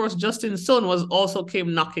of course Justin Sun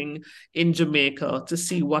came knocking in Jamaica to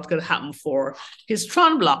see what could happen for his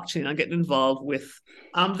Tron blockchain and getting involved with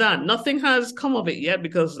that. Nothing has come of it yet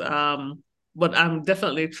because but I'm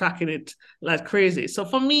definitely tracking it like crazy. So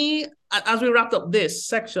for me, as we wrapped up this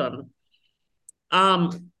section,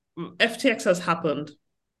 FTX has happened.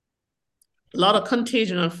 A lot of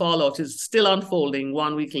contagion and fallout is still unfolding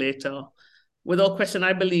 1 week later. Without question,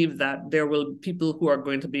 I believe that there will be people who are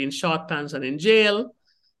going to be in short pants and in jail,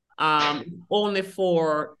 only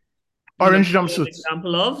for orange jumpsuits.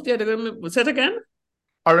 Example of they're going to say it again.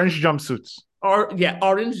 Orange jumpsuits.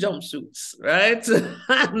 Orange jumpsuits, right?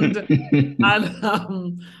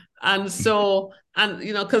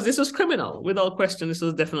 Because this was criminal. Without question, this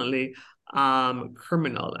was definitely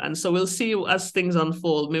criminal. And so we'll see as things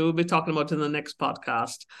unfold. Maybe we'll be talking about it in the next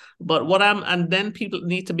podcast. But then people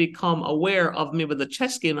need to become aware of maybe the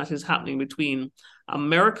chess game that is happening between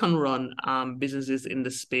American-run businesses in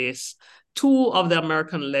the space. 2 of the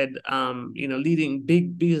American-led, leading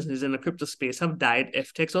big businesses in the crypto space have died.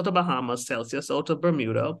 FTX out of Bahamas, Celsius out of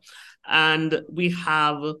Bermuda. And we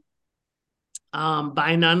have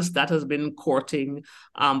Binance that has been courting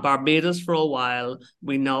Barbados for a while.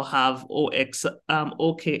 We now have OKX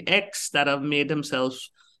that have made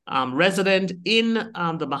themselves resident in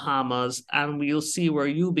the Bahamas, and we'll see where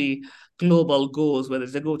UB Global goes, whether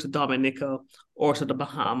they go to Dominica or to the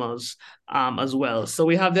Bahamas as well. So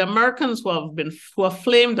we have the Americans who have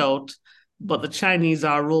flamed out, but the Chinese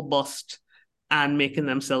are robust and making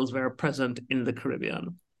themselves very present in the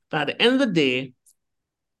Caribbean. But at the end of the day,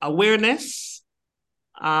 awareness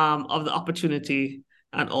of the opportunity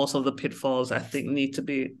and also the pitfalls, I think, need to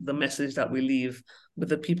be the message that we leave with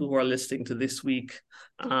the people who are listening to This Week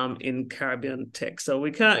in Caribbean Tech. So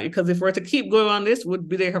we can't, because if we're to keep going on this, we'd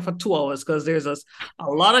be there for 2 hours, because there's a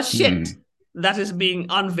lot of shit that is being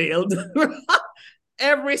unveiled.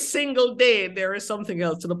 Every single day, there is something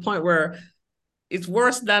else, to the point where it's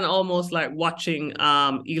worse than almost like watching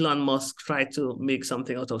Elon Musk try to make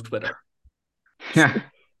something out of Twitter.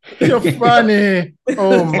 You're funny.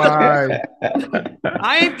 Oh my.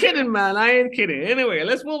 I ain't kidding, man. I ain't kidding. Anyway,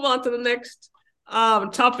 let's move on to the next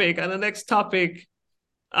topic. And the next topic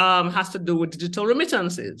has to do with digital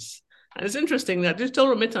remittances. And it's interesting that digital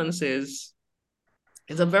remittances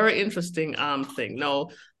is a very interesting thing. Now,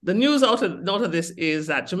 the news out of this is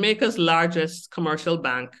that Jamaica's largest commercial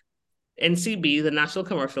bank, NCB, the National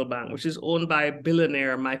Commercial Bank, which is owned by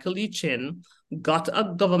billionaire Michael Lee Chin, got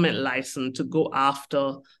a government license to go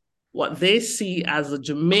after what they see as the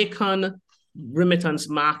Jamaican remittance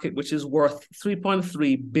market, which is worth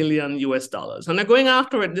 $3.3 billion US. And they're going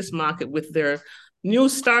after this market with their new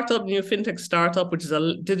fintech startup, which is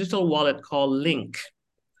a digital wallet called Link.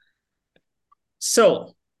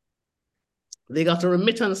 So they got a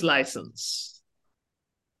remittance license.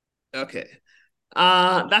 Okay.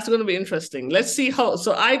 That's going to be interesting. Let's see how.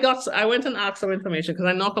 So I went and asked some information, because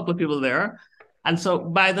I know a couple of people there. And so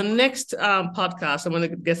by the next podcast, I'm going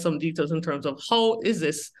to get some details in terms of how is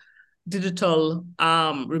this digital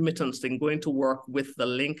remittance thing going to work with the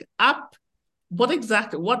Link app. What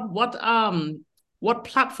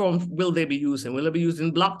platform will they be using? Will they be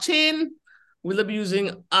using blockchain? Will they be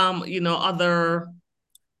using other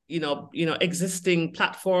existing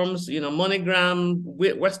platforms,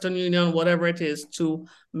 MoneyGram, Western Union, whatever it is, to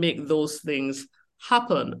make those things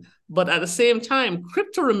happen? But at the same time,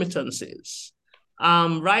 crypto remittances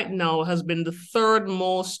right now has been the third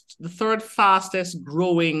fastest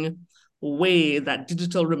growing way that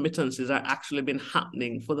digital remittances are actually been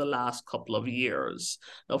happening for the last couple of years.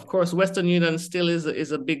 Of course, Western Union still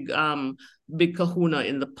is a big kahuna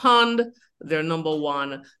in the pond. They're number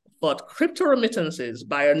one. But crypto remittances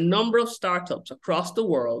by a number of startups across the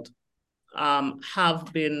world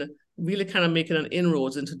have been really kind of making an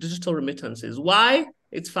inroads into digital remittances. Why?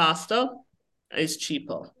 It's faster, it's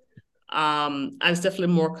cheaper, and it's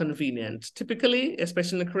definitely more convenient. Typically,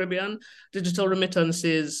 especially in the Caribbean, digital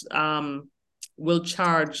remittances will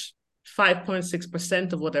charge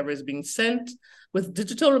 5.6% of whatever is being sent. With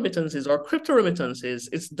digital remittances or crypto remittances,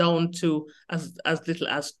 it's down to as little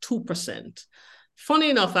as 2%. Funny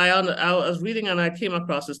enough, I was reading and I came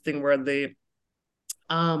across this thing where the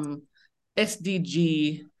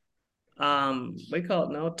SDG, what do you call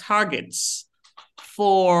it now, targets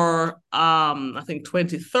for I think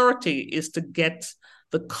 2030 is to get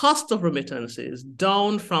the cost of remittances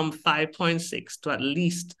down from 5.6 to at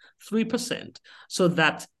least 3%, so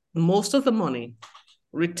that most of the money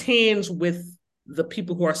retains with the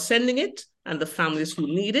people who are sending it and the families who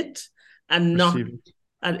need it, and not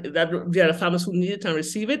the families who need it and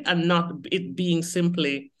receive it, and not it being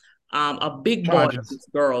simply a big boy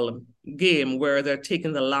girl game where they're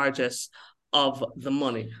taking the largest of the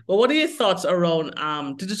money. But what are your thoughts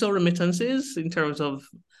around digital remittances in terms of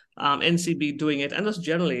NCB doing it, and just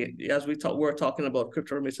generally as we're talking about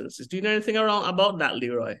crypto remittances? Do you know anything about that,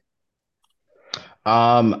 Leroy?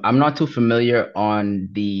 I'm not too familiar on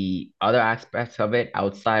the other aspects of it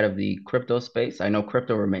outside of the crypto space. I know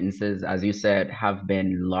crypto remittances, as you said, have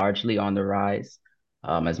been largely on the rise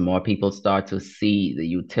as more people start to see the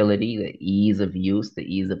utility, the ease of use, the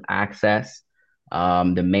ease of access.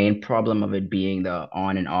 The main problem of it being the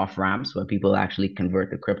on and off ramps where people actually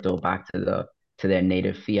convert the crypto back to their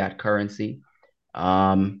native fiat currency.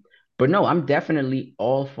 But no, I'm definitely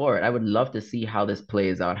all for it. I would love to see how this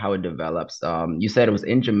plays out, how it develops. You said it was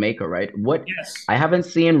in Jamaica, right? Yes. I haven't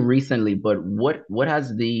seen recently, but what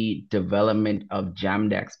has the development of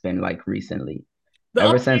Jamdex been like recently?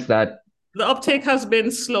 Since that, the uptake has been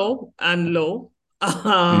slow and low.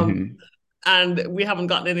 And we haven't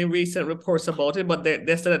gotten any recent reports about it, but they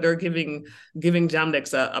said that they're giving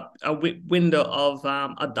Jamdex a window of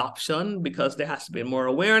adoption, because there has to be more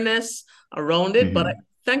awareness around it. But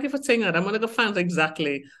thank you for saying that. I'm going to go find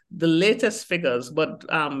exactly the latest figures, but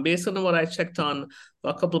based on what I checked on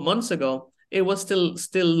a couple of months ago, it was still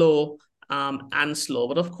low and slow.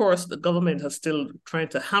 But of course, the government has still trying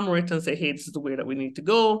to hammer it and say, hey, this is the way that we need to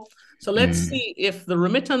go. So let's see if the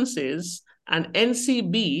remittances and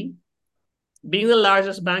NCB, being the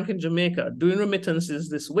largest bank in Jamaica, doing remittances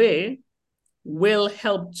this way will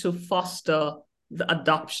help to foster the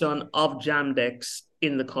adoption of Jamdex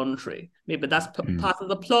in the country. Maybe that's part of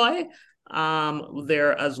the ploy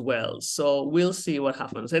there as well. So we'll see what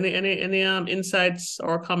happens. Any insights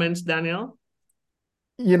or comments, Daniel?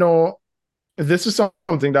 This is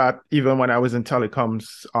something that even when I was in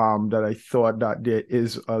telecoms, that I thought that there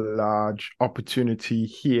is a large opportunity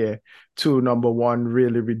here to, number one,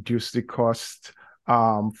 really reduce the cost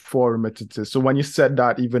for remittances. So when you said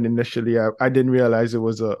that, even initially, I didn't realize it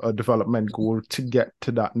was a development goal to get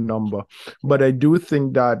to that number. But I do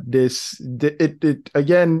think that it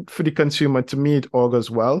again, for the consumer, to me, it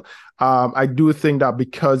augurs well. I do think that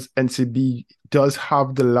because NCB does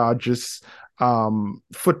have the largest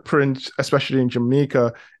footprint, especially in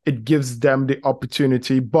Jamaica, it gives them the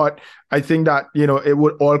opportunity. But I think that, it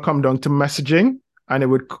would all come down to messaging, and it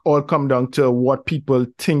would all come down to what people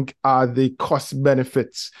think are the cost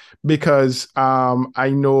benefits. Because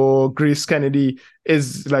I know Grace Kennedy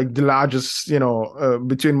is like the largest,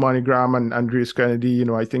 between MoneyGram and Grace Kennedy,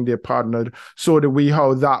 I think they're partnered. So the way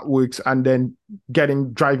how that works, and then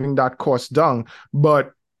driving that cost down.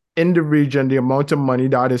 But in the region, the amount of money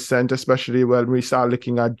that is sent, especially when we start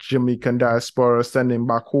looking at Jamaican diaspora sending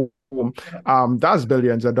back home, that's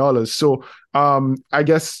billions of dollars. So I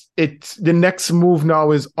guess the next move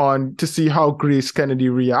now is on to see how Grace Kennedy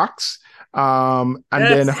reacts, and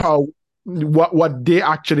then what they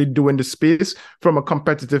actually do in the space from a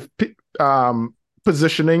competitive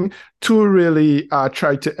positioning to really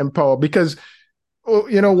try to empower. Because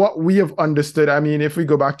what we have understood, I mean, if we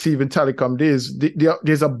go back to even telecom days,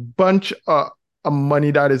 there's a bunch of money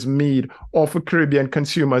that is made off of Caribbean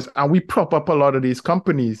consumers, and we prop up a lot of these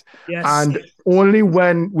companies. Yes. And only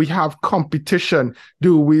when we have competition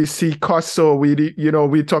do we see costs. So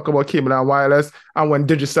we talk about cable and wireless, and when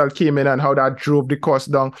Digicel came in and how that drove the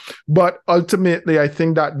cost down. But ultimately, I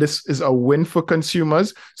think that this is a win for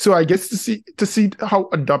consumers. So I guess to see how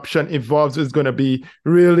adoption evolves is going to be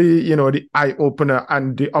really, the eye opener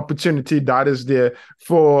and the opportunity that is there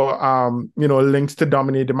for Lynx to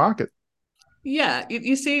dominate the market. Yeah,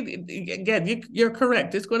 you see, again, you're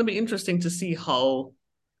correct. It's going to be interesting to see how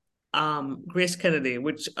Grace Kennedy,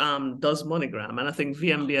 which does MoneyGram, and I think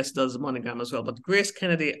VMBS does MoneyGram as well, but Grace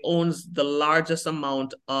Kennedy owns the largest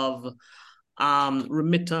amount of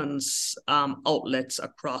remittance outlets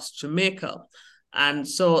across Jamaica. And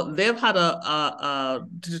so they've had a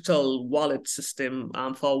digital wallet system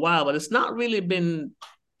for a while, but it's not really been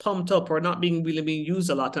pumped up or not being used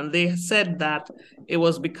a lot. And they said that it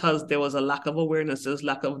was because there was a lack of awareness, there's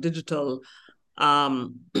lack of digital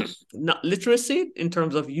not literacy in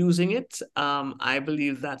terms of using it. I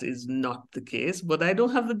believe that is not the case, but I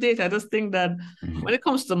don't have the data. I just think that when it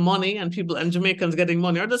comes to money and people and Jamaicans getting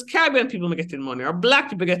money, or just Caribbean people getting money, or Black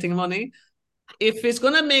people getting money, if it's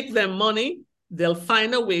going to make them money, they'll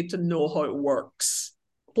find a way to know how it works.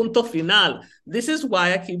 Punto final. This is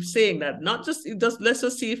why I keep saying that let's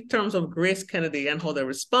just see in terms of Grace Kennedy and how they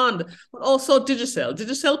respond, but also Digicel.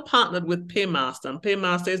 Digicel partnered with Paymaster, and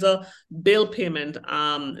Paymaster is a bill payment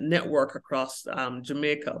network across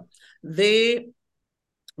Jamaica. They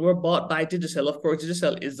were bought by Digicel. Of course,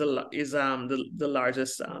 Digicel is the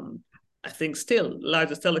largest, I think, still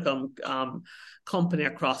largest telecom company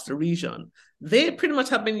across the region. They pretty much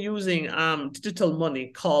have been using digital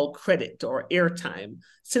money called credit or airtime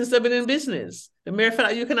since they've been in business. The mere fact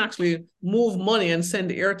that you can actually move money and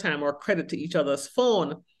send airtime or credit to each other's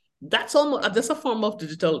phone, that's a form of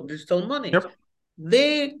digital money. Yep.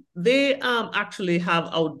 They actually have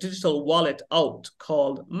a digital wallet out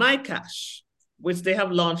called MyCash, which they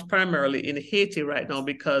have launched primarily in Haiti right now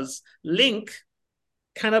because Link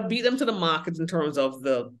kind of beat them to the market in terms of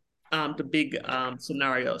the big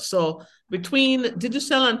scenario. So between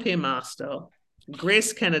Digicel and Paymaster,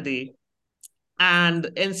 Grace Kennedy, and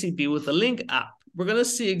NCB with the Link app, we're going to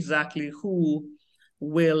see exactly who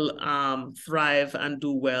will thrive and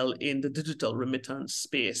do well in the digital remittance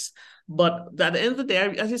space. But at the end of the day,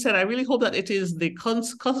 as you said, I really hope that it is the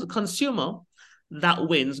consumer that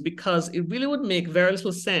wins, because it really would make very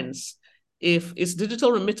little sense if it's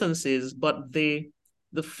digital remittances, but the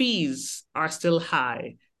fees are still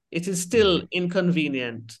high. It is still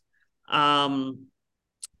inconvenient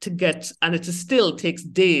to get, and it still takes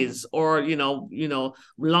days or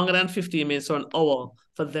longer than 15 minutes or an hour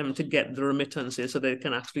for them to get the remittances so they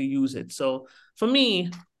can actually use it. So for me,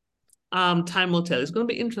 time will tell. It's going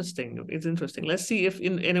to be interesting. It's interesting. Let's see if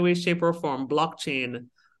in any way, shape, or form blockchain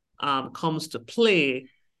comes to play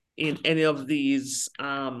in any of these,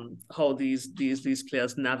 how these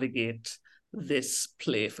players navigate this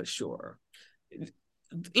play for sure.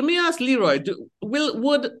 Let me ask Leroy,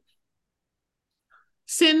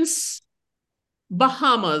 since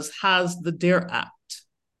Bahamas has the DARE Act,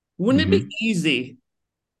 wouldn't it be easy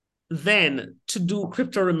then to do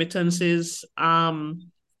crypto remittances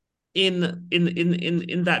in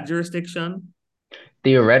that jurisdiction?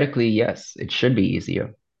 Theoretically, yes, it should be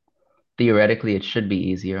easier. Theoretically, it should be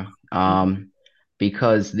easier.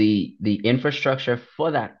 Because the infrastructure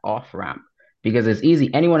for that off ramp, because it's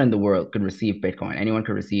easy. Anyone in the world could receive Bitcoin. Anyone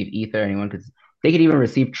could receive Ether. They could even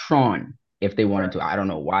receive Tron if they wanted to. I don't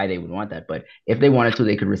know why they would want that, but if they wanted to,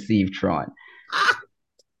 they could receive Tron.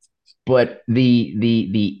 But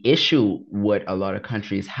the issue what a lot of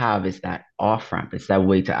countries have is that off ramp. It's that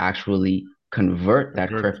way to actually convert that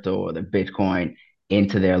crypto or the Bitcoin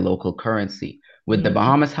into their local currency. With the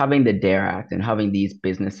Bahamas having the DARE Act and having these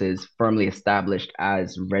businesses firmly established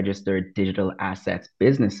as registered digital assets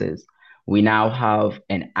businesses, we now have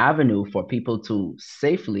an avenue for people to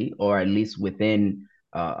safely, or at least within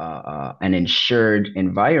an insured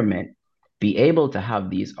environment, be able to have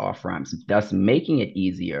these off ramps, thus making it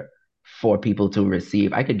easier for people to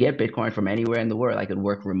receive. I could get Bitcoin from anywhere in the world. I could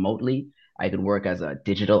work remotely. I could work as a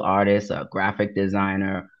digital artist, a graphic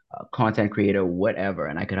designer, a content creator, whatever.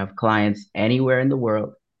 And I could have clients anywhere in the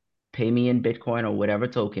world pay me in Bitcoin or whatever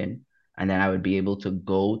token. And then I would be able to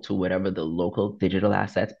go to whatever the local digital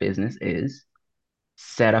assets business is,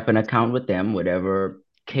 set up an account with them, whatever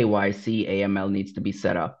KYC, AML needs to be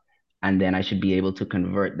set up. And then I should be able to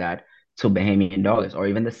convert that to Bahamian dollars or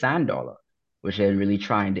even the sand dollar, which they're really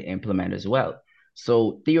trying to implement as well.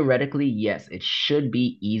 So theoretically, yes, it should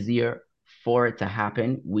be easier for it to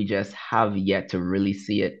happen. We just have yet to really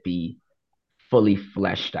see it be fully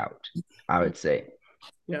fleshed out, I would say.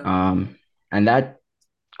 Yeah. And that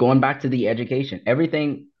going back to the education,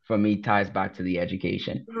 everything for me ties back to the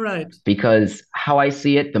education. Right. Because how I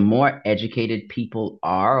see it, the more educated people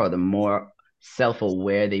are, or the more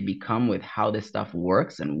self-aware they become with how this stuff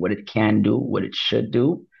works and what it can do, what it should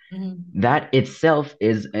do, that itself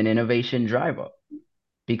is an innovation driver.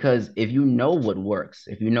 Because if you know what works,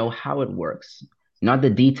 if you know how it works, not the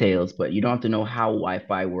details, but you don't have to know how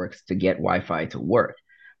Wi-Fi works to get Wi-Fi to work.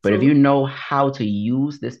 But if you know how to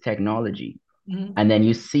use this technology and then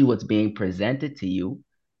you see what's being presented to you,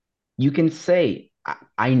 you can say,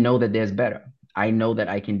 I know that there's better. I know that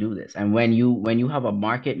I can do this. And when you have a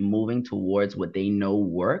market moving towards what they know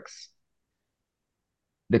works,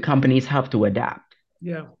 the companies have to adapt.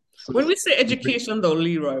 Yeah. So when we say education, though,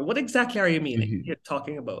 Leroy, what exactly are you meaning? You're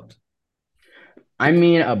talking about? I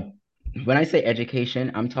mean, when I say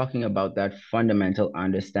education, I'm talking about that fundamental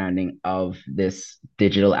understanding of this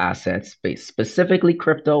digital asset space, specifically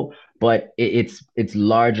crypto, but it's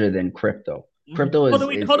larger than crypto. Crypto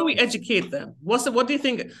is how do we educate them? What do you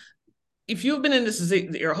think? If you've been in this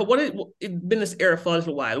era, been this era for a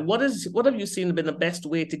little while? What have you seen been the best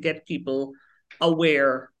way to get people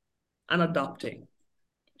aware and adopting?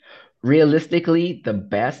 Realistically, the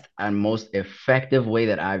best and most effective way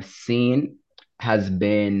that I've seen has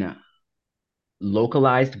been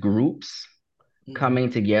localized groups coming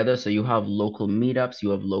together. So you have local meetups, you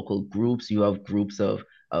have local groups, you have groups of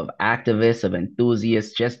activists, of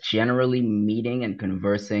enthusiasts, just generally meeting and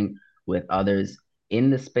conversing with others in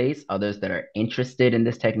the space, others that are interested in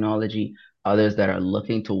this technology, others that are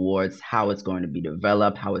looking towards how it's going to be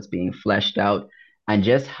developed, how it's being fleshed out, and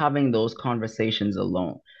just having those conversations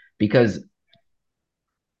alone. Because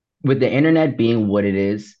with the internet being what it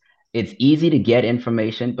is, it's easy to get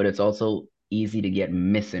information, but it's also easy to get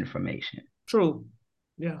misinformation. True.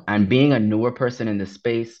 Yeah. And being a newer person in the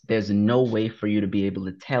space, there's no way for you to be able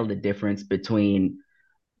to tell the difference between,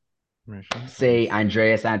 say,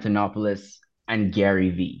 Andreas Antonopoulos and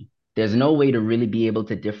Gary Vee. There's no way to really be able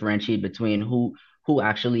to differentiate between who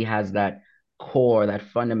actually has that core, that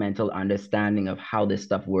fundamental understanding of how this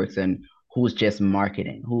stuff works and who's just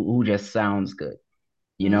marketing, who just sounds good,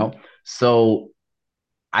 you know? So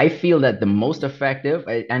I feel that the most effective,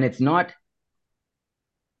 and it's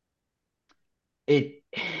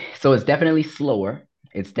definitely slower.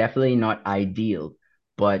 It's definitely not ideal.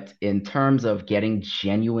 But in terms of getting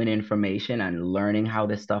genuine information and learning how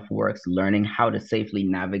this stuff works, learning how to safely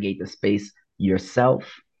navigate the space yourself,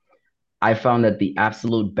 I found that the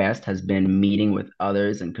absolute best has been meeting with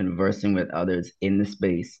others and conversing with others in the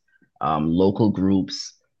space, local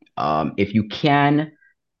groups. If you can,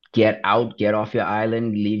 get out, get off your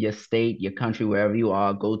island, leave your state, your country, wherever you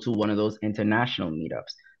are, go to one of those international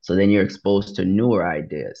meetups. So then you're exposed to newer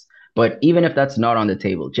ideas. But even if that's not on the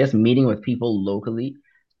table, just meeting with people locally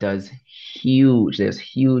there's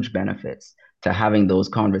huge benefits to having those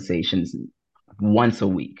conversations once a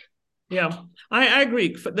week. Yeah, I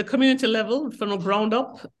agree. For the community level, from the ground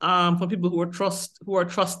up, for people who are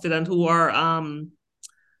trusted and who are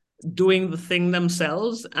doing the thing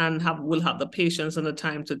themselves and will have the patience and the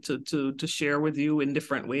time to share with you in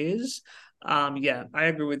different ways. Yeah, I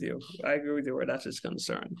agree with you. I agree with you where that is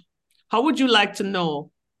concerned. How would you like to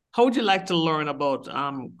know? How would you like to learn about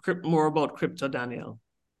more about crypto, Daniel?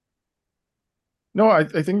 No, I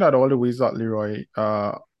think that all the ways that Leroy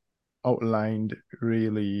outlined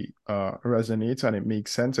really resonates and it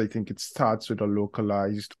makes sense. I think it starts with a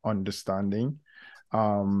localized understanding.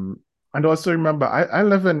 And also remember, I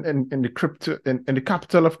live in the crypto in the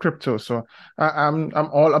capital of crypto, so I'm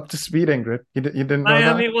all up to speed, Ingrid. You didn't know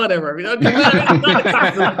Miami, that? whatever. Okay, Miami is not the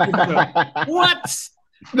capital of crypto. What?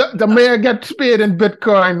 The mayor gets paid in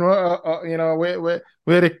Bitcoin, you know,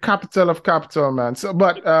 we're the capital of capital, man. So,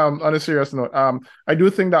 but on a serious note, I do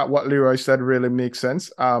think that what Leroy said really makes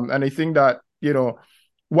sense. And I think that, you know,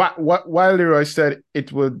 while Leroy said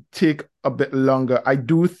it would take a bit longer, I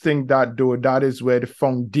do think that though that is where the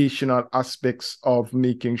foundational aspects of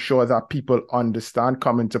making sure that people understand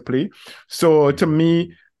come into play. So to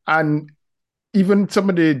me, and even some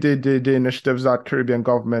of the initiatives that Caribbean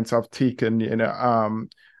governments have taken, you know,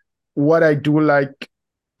 what I do like,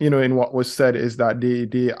 you know, in what was said is that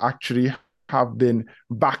they actually have been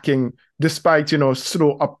backing, despite, you know,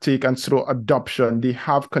 slow uptake and slow adoption, they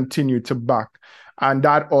have continued to back. And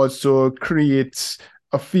that also creates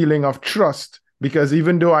a feeling of trust because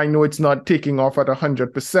even though I know it's not taking off at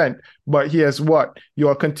 100%, but here's what,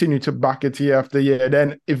 you'll continue to back it year after year.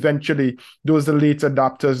 Then eventually those late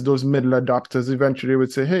adopters, those middle adopters eventually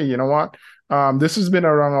would say, hey, you know what? This has been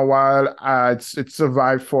around a while. It's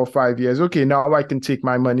survived 4 or 5 years. Okay, now I can take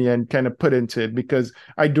my money and kind of put into it because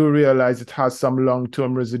I do realize it has some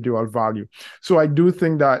long-term residual value. So I do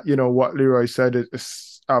think that, you know, what Leroy said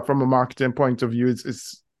is from a marketing point of view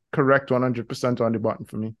is correct 100% on the button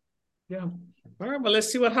for me. Yeah. All right, well,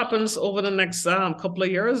 let's see what happens over the next couple of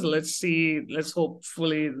years. Let's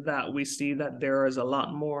hopefully that we see that there is a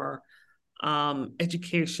lot more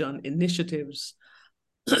education initiatives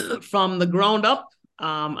from the ground up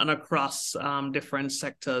and across different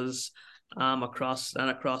sectors across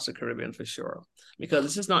the Caribbean for sure. Because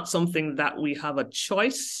this is not something that we have a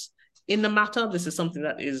choice in the matter. This is something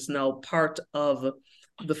that is now part of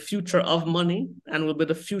the future of money and will be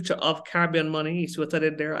the future of Caribbean money. You see what I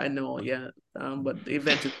did there? I know, yeah. But the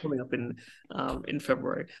event is coming up in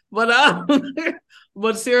February. But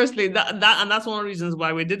but seriously, that and that's one of the reasons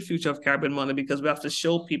why we did Future of Caribbean Money, because we have to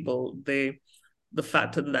show people the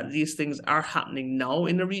fact that these things are happening now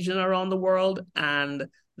in the region around the world, and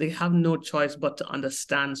they have no choice but to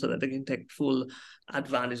understand so that they can take full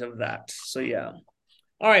advantage of that. So yeah.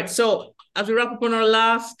 All right. So as we wrap up on our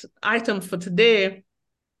last item for today,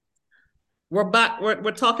 we're back.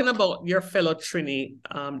 We're talking about your fellow Trini,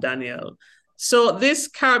 Danielle. So this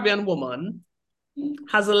Caribbean woman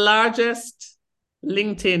has the largest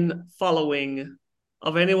LinkedIn following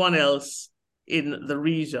of anyone else in the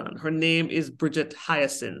region. Her name is Bridget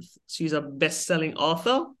Hyacinth. She's a best-selling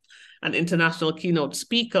author, an international keynote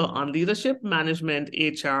speaker on leadership, management,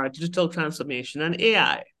 HR, digital transformation, and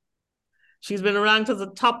AI. She's been ranked as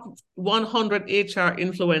the top 100 HR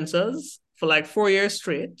influencers for like 4 years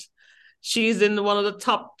straight. She's in one of the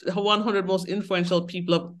top 100 most influential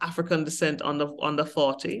people of African descent under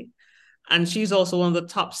 40. And she's also one of the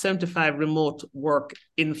top 75 remote work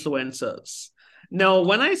influencers. Now,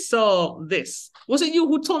 when I saw this, was it you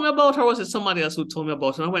who told me about her, or was it somebody else who told me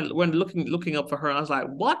about her? And I went looking up for her, and I was like,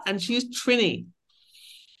 what? And she's Trini.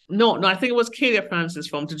 No, I think it was Katia Francis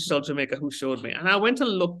from Digital Jamaica who showed me. And I went and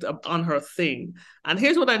looked up on her thing. And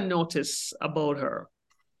here's what I noticed about her.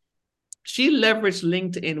 She leveraged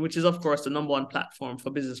LinkedIn, which is, of course, the #1 platform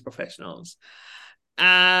for business professionals,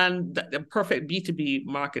 and the perfect B2B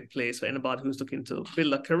marketplace for anybody who's looking to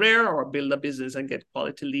build a career or build a business and get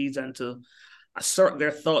quality leads and to assert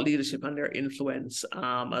their thought leadership and their influence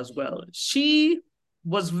as well. She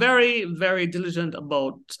was very, very diligent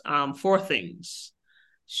about 4 things.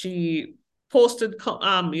 She posted,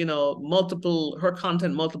 her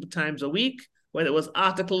content multiple times a week, whether it was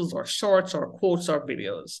articles or shorts or quotes or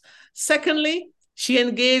videos. Secondly, she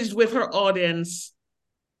engaged with her audience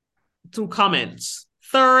through comments.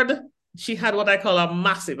 Third, she had what I call a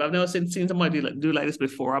massive, I've never seen somebody do like this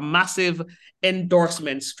before, a massive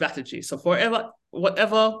endorsement strategy. So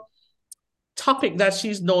whatever topic that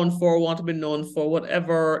she's known for, want to be known for,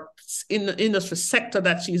 whatever in the industry sector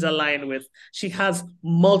that she's aligned with, she has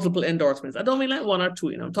multiple endorsements. I don't mean like 1 or 2,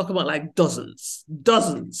 I'm talking about like dozens.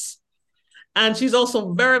 And she's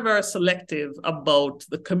also very, very selective about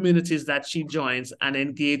the communities that she joins and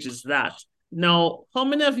engages that. Now, how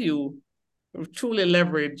many of you truly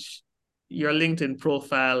leverage your LinkedIn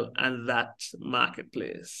profile and that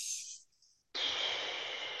marketplace?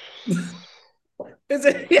 Is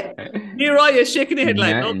it? Yeah. Leroy, you're shaking your head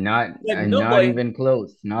like no, no Not boy. even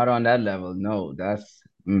close. Not on that level. No, that's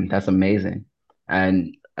amazing.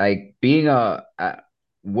 And like being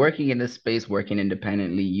working in this space, working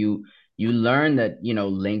independently, you learn that,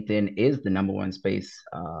 LinkedIn is the number one space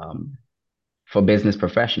for business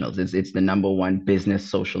professionals. It's the number one business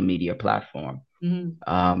social media platform.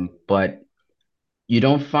 But you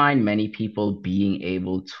don't find many people being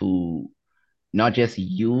able to not just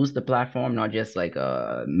use the platform, not just like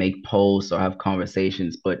make posts or have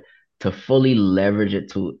conversations, but to fully leverage it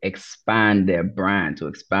to expand their brand, to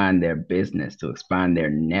expand their business, to expand their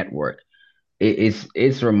network.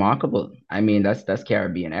 It's remarkable. I mean, that's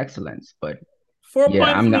Caribbean excellence. But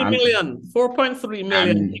yeah, 4.3 million. 4.3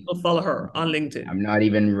 million I'm people follow her on LinkedIn. I'm not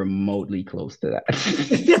even remotely close to that.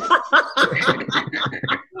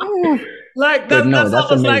 Like But no,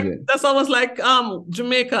 that's amazing. that's almost like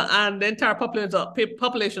Jamaica and the entire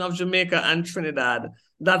population of Jamaica and Trinidad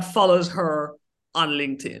that follows her on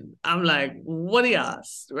LinkedIn. I'm like, what do you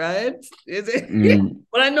ask, right? Is it? Mm.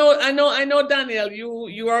 But I know, Daniel,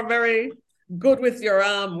 you are very good with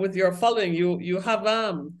your following. You have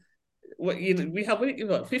what we have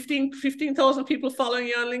what, 15,000 people following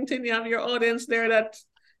you on LinkedIn. You have your audience there that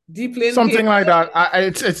deeply engaged. Something like that.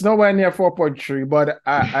 It's nowhere near 4.3, but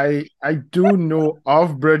I do know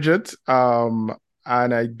of Bridget.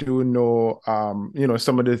 And I do know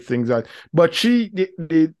some of the things that, but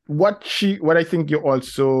what I think you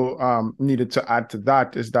also needed to add to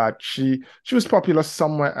that is that she was popular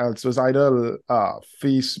somewhere else. It was either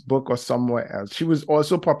Facebook or somewhere else. She was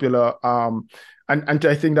also popular and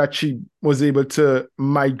I think that she was able to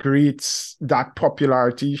migrate that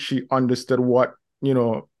popularity. She understood what,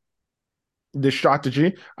 the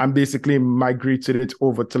strategy and basically migrated it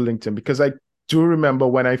over to LinkedIn, because I do remember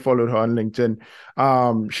when I followed her on LinkedIn,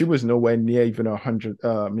 she was nowhere near even 100,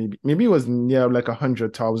 maybe it was near like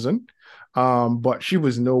 100,000, but she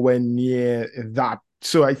was nowhere near that.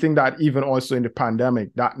 So I think that even also in the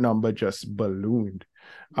pandemic, that number just ballooned.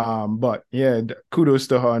 But yeah, kudos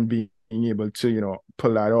to her on being able to,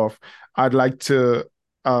 pull that off. I'd like to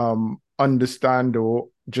understand though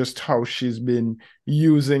just how she's been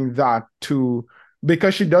using that to,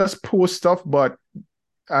 because she does post stuff, but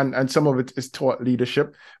and some of it is taught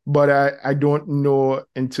leadership, but I don't know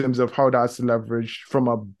in terms of how that's leveraged from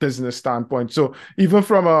a business standpoint. So even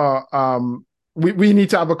from a we need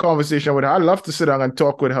to have a conversation with her. I'd love to sit down and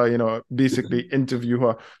talk with her, basically interview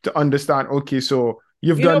her to understand, okay, so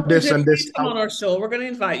you've done this and this. Come on our show. We're going to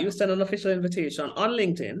invite you, send an official invitation on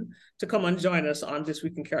LinkedIn to come and join us on This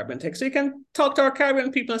Week in Caribbean Tech. So you can talk to our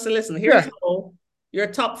Caribbean people and say, listen, here's your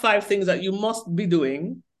top 5 things that you must be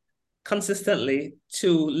doing consistently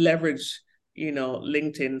to leverage,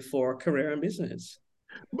 LinkedIn for career and business.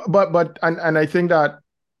 But I think that,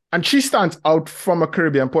 and she stands out from a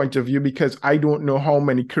Caribbean point of view, because I don't know how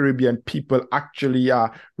many Caribbean people actually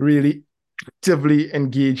are really actively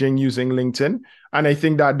engaging using LinkedIn. And I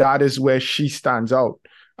think that is where she stands out.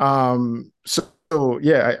 So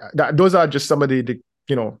yeah, those are just some of the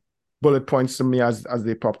bullet points to me as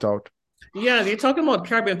they popped out. Yeah, you're talking about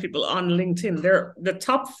Caribbean people on LinkedIn. They're the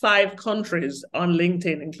top 5 countries on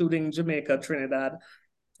LinkedIn, including Jamaica, Trinidad.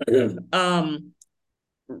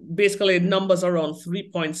 Basically, numbers around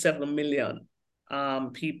 3.7 million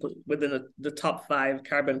people within the top 5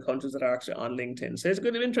 Caribbean countries that are actually on LinkedIn. So it's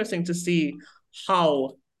going to be interesting to see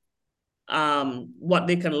how what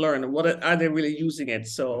they can learn and what are they really using it.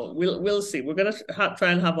 So we'll see. We're gonna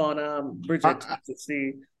try and have on Bridget to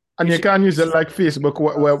see. And you can use it like Facebook,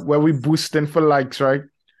 where we boosting for likes, right?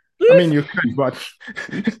 I mean, you could, but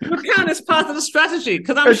you can. It's part of the strategy,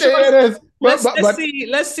 because I'm sure it is.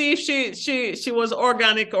 Let's see if she was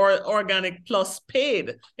organic or organic plus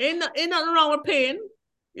paid. Ain't nothing wrong with paying.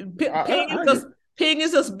 Paying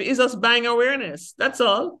is just buying awareness. That's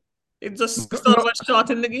all. It's just sort of a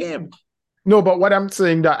shot in the game. No, but what I'm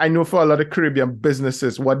saying, that I know for a lot of Caribbean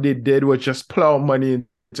businesses, what they did was just plow money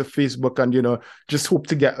into Facebook and just hope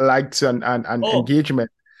to get likes and engagement.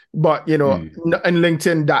 But in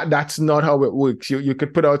LinkedIn, that's not how it works. You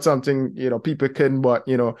could put out something, people can, but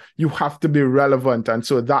you have to be relevant, and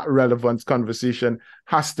so that relevance conversation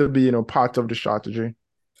has to be part of the strategy.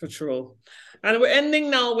 For sure. And we're ending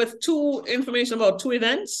now with information about 2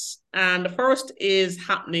 events, and the first is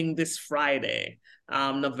happening this Friday,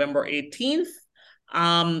 November 18th.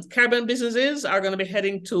 Caribbean businesses are going to be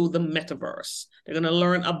heading to the metaverse. They're going to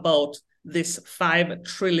learn about this $5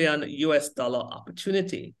 trillion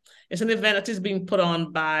opportunity. It's an event that is being put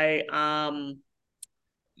on by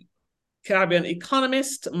Caribbean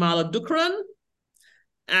economist Mala Dukran,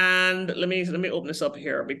 And let me open this up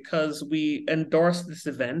here because we endorsed this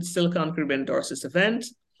event. Silicon Caribbean endorsed this event.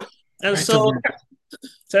 And so,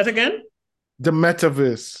 say it again. The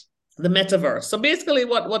metaverse. The metaverse. So basically,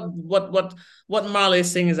 what Marla is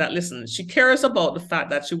saying is that, listen, she cares about the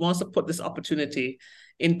fact that she wants to put this opportunity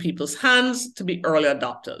in people's hands to be early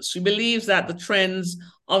adopters. She believes that the trends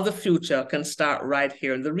of the future can start right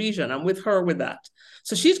here in the region. I'm with her with that.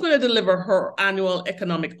 So she's going to deliver her annual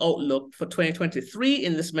economic outlook for 2023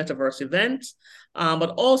 in this metaverse event.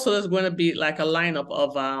 But also there's going to be like a lineup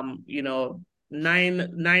of,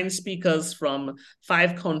 nine speakers from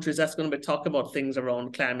 5 countries that's going to be talking about things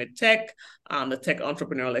around climate tech, the tech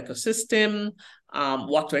entrepreneurial ecosystem,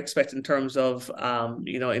 what to expect in terms of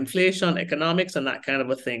inflation, economics, and that kind of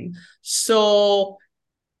a thing. So,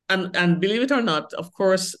 and believe it or not, of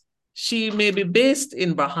course, she may be based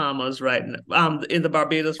in Bahamas right now, in the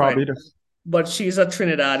Barbados right now, but she's a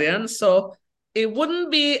Trinidadian. So it wouldn't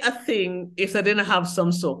be a thing if they didn't have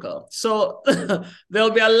some soca. So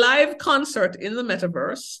there'll be a live concert in the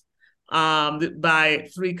metaverse by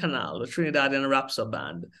 3 Canal, the Trinidadian Rhapsody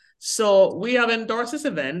Band. So we have endorsed this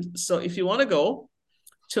event. So if you want to go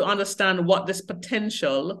to understand what this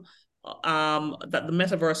potential that the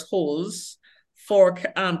metaverse holds for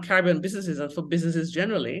Caribbean businesses and for businesses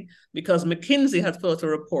generally, because McKinsey has put out a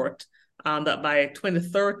report that by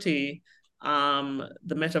 2030,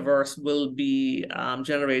 the metaverse will be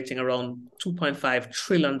generating around $2.5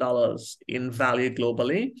 trillion in value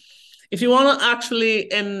globally. If you want to actually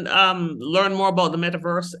learn more about the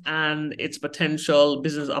metaverse and its potential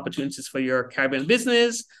business opportunities for your Caribbean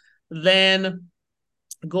business, then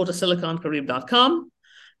go to siliconcarib.com.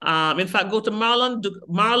 In fact, go to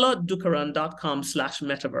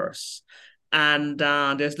marladukaran.com/metaverse. And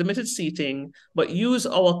there's limited seating, but use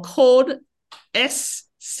our code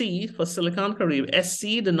SC for Silicon Carib,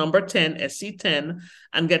 SC, the number 10, SC10,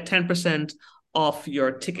 and get 10% off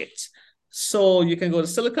your ticket. So you can go to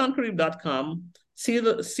siliconcarib.com,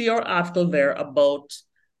 see our article there about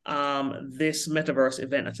this metaverse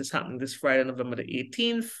event that is happening this Friday, November the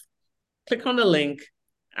 18th. Click on the link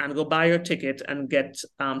and go buy your ticket and get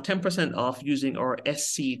 10% off using our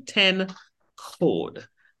SC10 code.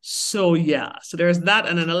 So yeah, so there's that.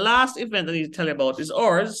 And then the last event I need to tell you about is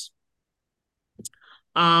ours.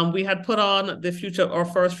 We had put on our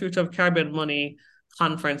first Future of Caribbean Money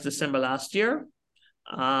conference December last year.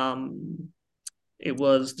 It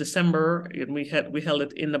was December, and we held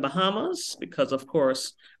it in the Bahamas because, of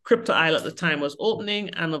course, Crypto Isle at the time was opening,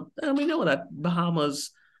 and we know that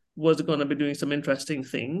Bahamas was going to be doing some interesting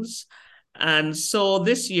things. And so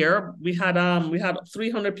this year we had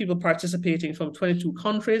 300 people participating from 22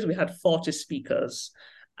 countries. We had 40 speakers,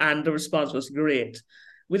 and the response was great.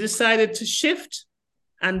 We decided to shift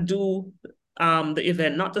and do the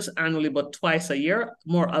event not just annually but twice a year,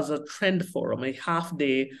 more as a trend forum, a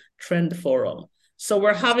half-day trend forum. So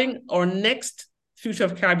we're having our next Future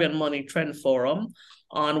of Caribbean Money Trend Forum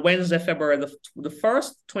on Wednesday, February the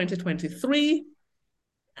 1st, 2023.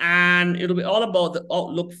 And it'll be all about the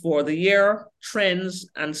outlook for the year, trends,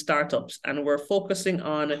 and startups. And we're focusing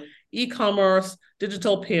on e-commerce,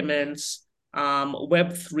 digital payments,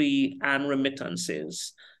 Web3, and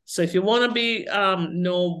remittances. So if you want to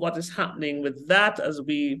know what is happening with that as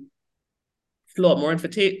we flow more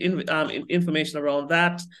information around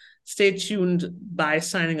that, stay tuned by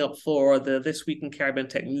signing up for the This Week in Caribbean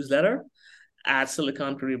Tech newsletter at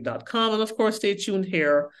siliconcarib.com. And of course, stay tuned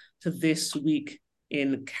here to This Week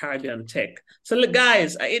in Caribbean Tech. So look,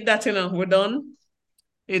 guys, I ate that, we're done.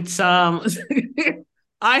 It's I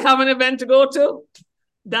have an event to go to.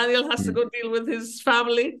 Daniel has to go deal with his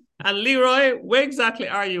family. And Leroy, where exactly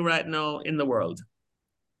are you right now in the world?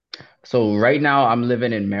 So right now I'm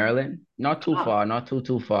living in Maryland, not too far, not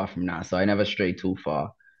too far from now. So I never stray too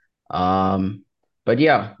far. But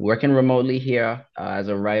yeah, working remotely here as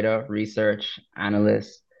a writer, research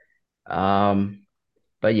analyst.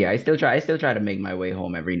 But yeah, I still try to make my way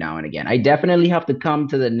home every now and again. I definitely have to come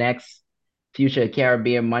to the next Future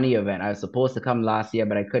Caribbean Money event. I was supposed to come last year,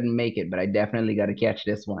 but I couldn't make it. But I definitely got to catch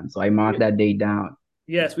this one. So I marked that date down.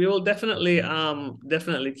 Yes, we will definitely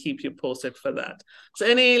keep you posted for that. So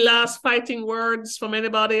any last fighting words from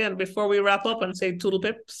anybody? And before we wrap up and say toodle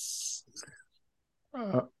pips?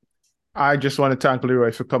 I just want to thank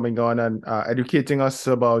Leroy for coming on and educating us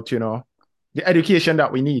about, the education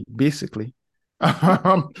that we need, basically.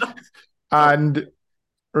 And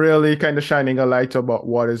really kind of shining a light about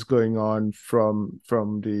what is going on from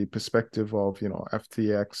the perspective of,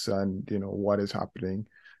 FTX and, what is happening.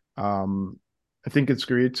 I think it's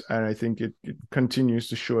great. And I think it continues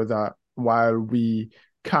to show that while we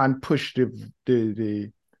can't push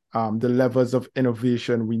the the levels of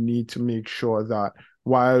innovation, we need to make sure that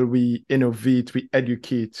while we innovate, we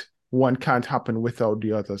educate. One can't happen without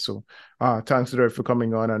the other. So thanks, Derek, for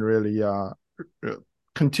coming on and really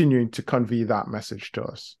continuing to convey that message to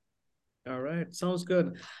us. All right, sounds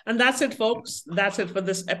good. And that's it, folks. That's it for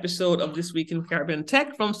this episode of This Week in Caribbean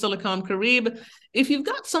Tech from Silicon Carib. If you've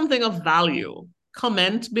got something of value,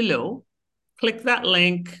 comment below, click that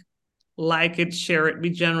link, like it, share it,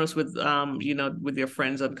 be generous with with your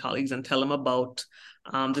friends and colleagues, and tell them about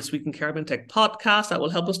This Week in Caribbean Tech podcast. That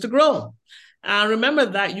will help us to grow. And remember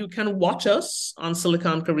that you can watch us on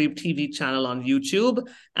Silicon Carib TV channel on YouTube,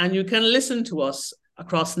 and you can listen to us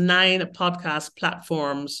across 9 podcast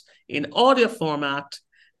platforms in audio format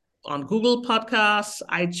on Google Podcasts,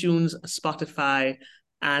 iTunes, Spotify,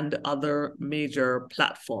 and other major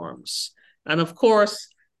platforms. And of course,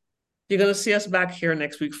 you're going to see us back here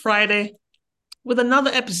next week, Friday, with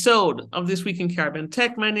another episode of This Week in Caribbean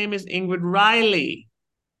Tech. My name is Ingrid Riley.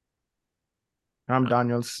 I'm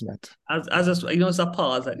Daniel Smith. It's a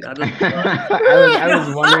pause. I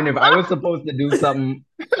was wondering if I was supposed to do something,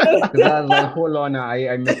 because I was like, hold on,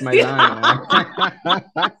 I missed my line.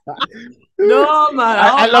 No, man.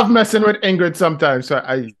 I love messing with Ingrid sometimes, so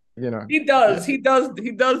He does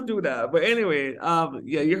do that. But anyway,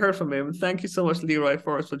 you heard from him. Thank you so much, Leroy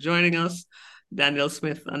Forrest, for joining us. Daniel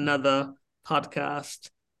Smith, another podcast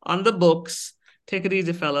on the books. Take it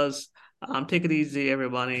easy, fellas. Take it easy,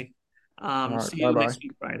 everybody. Right, see you next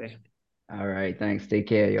week, Friday. All right, thanks. Take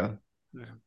care, y'all. Yeah.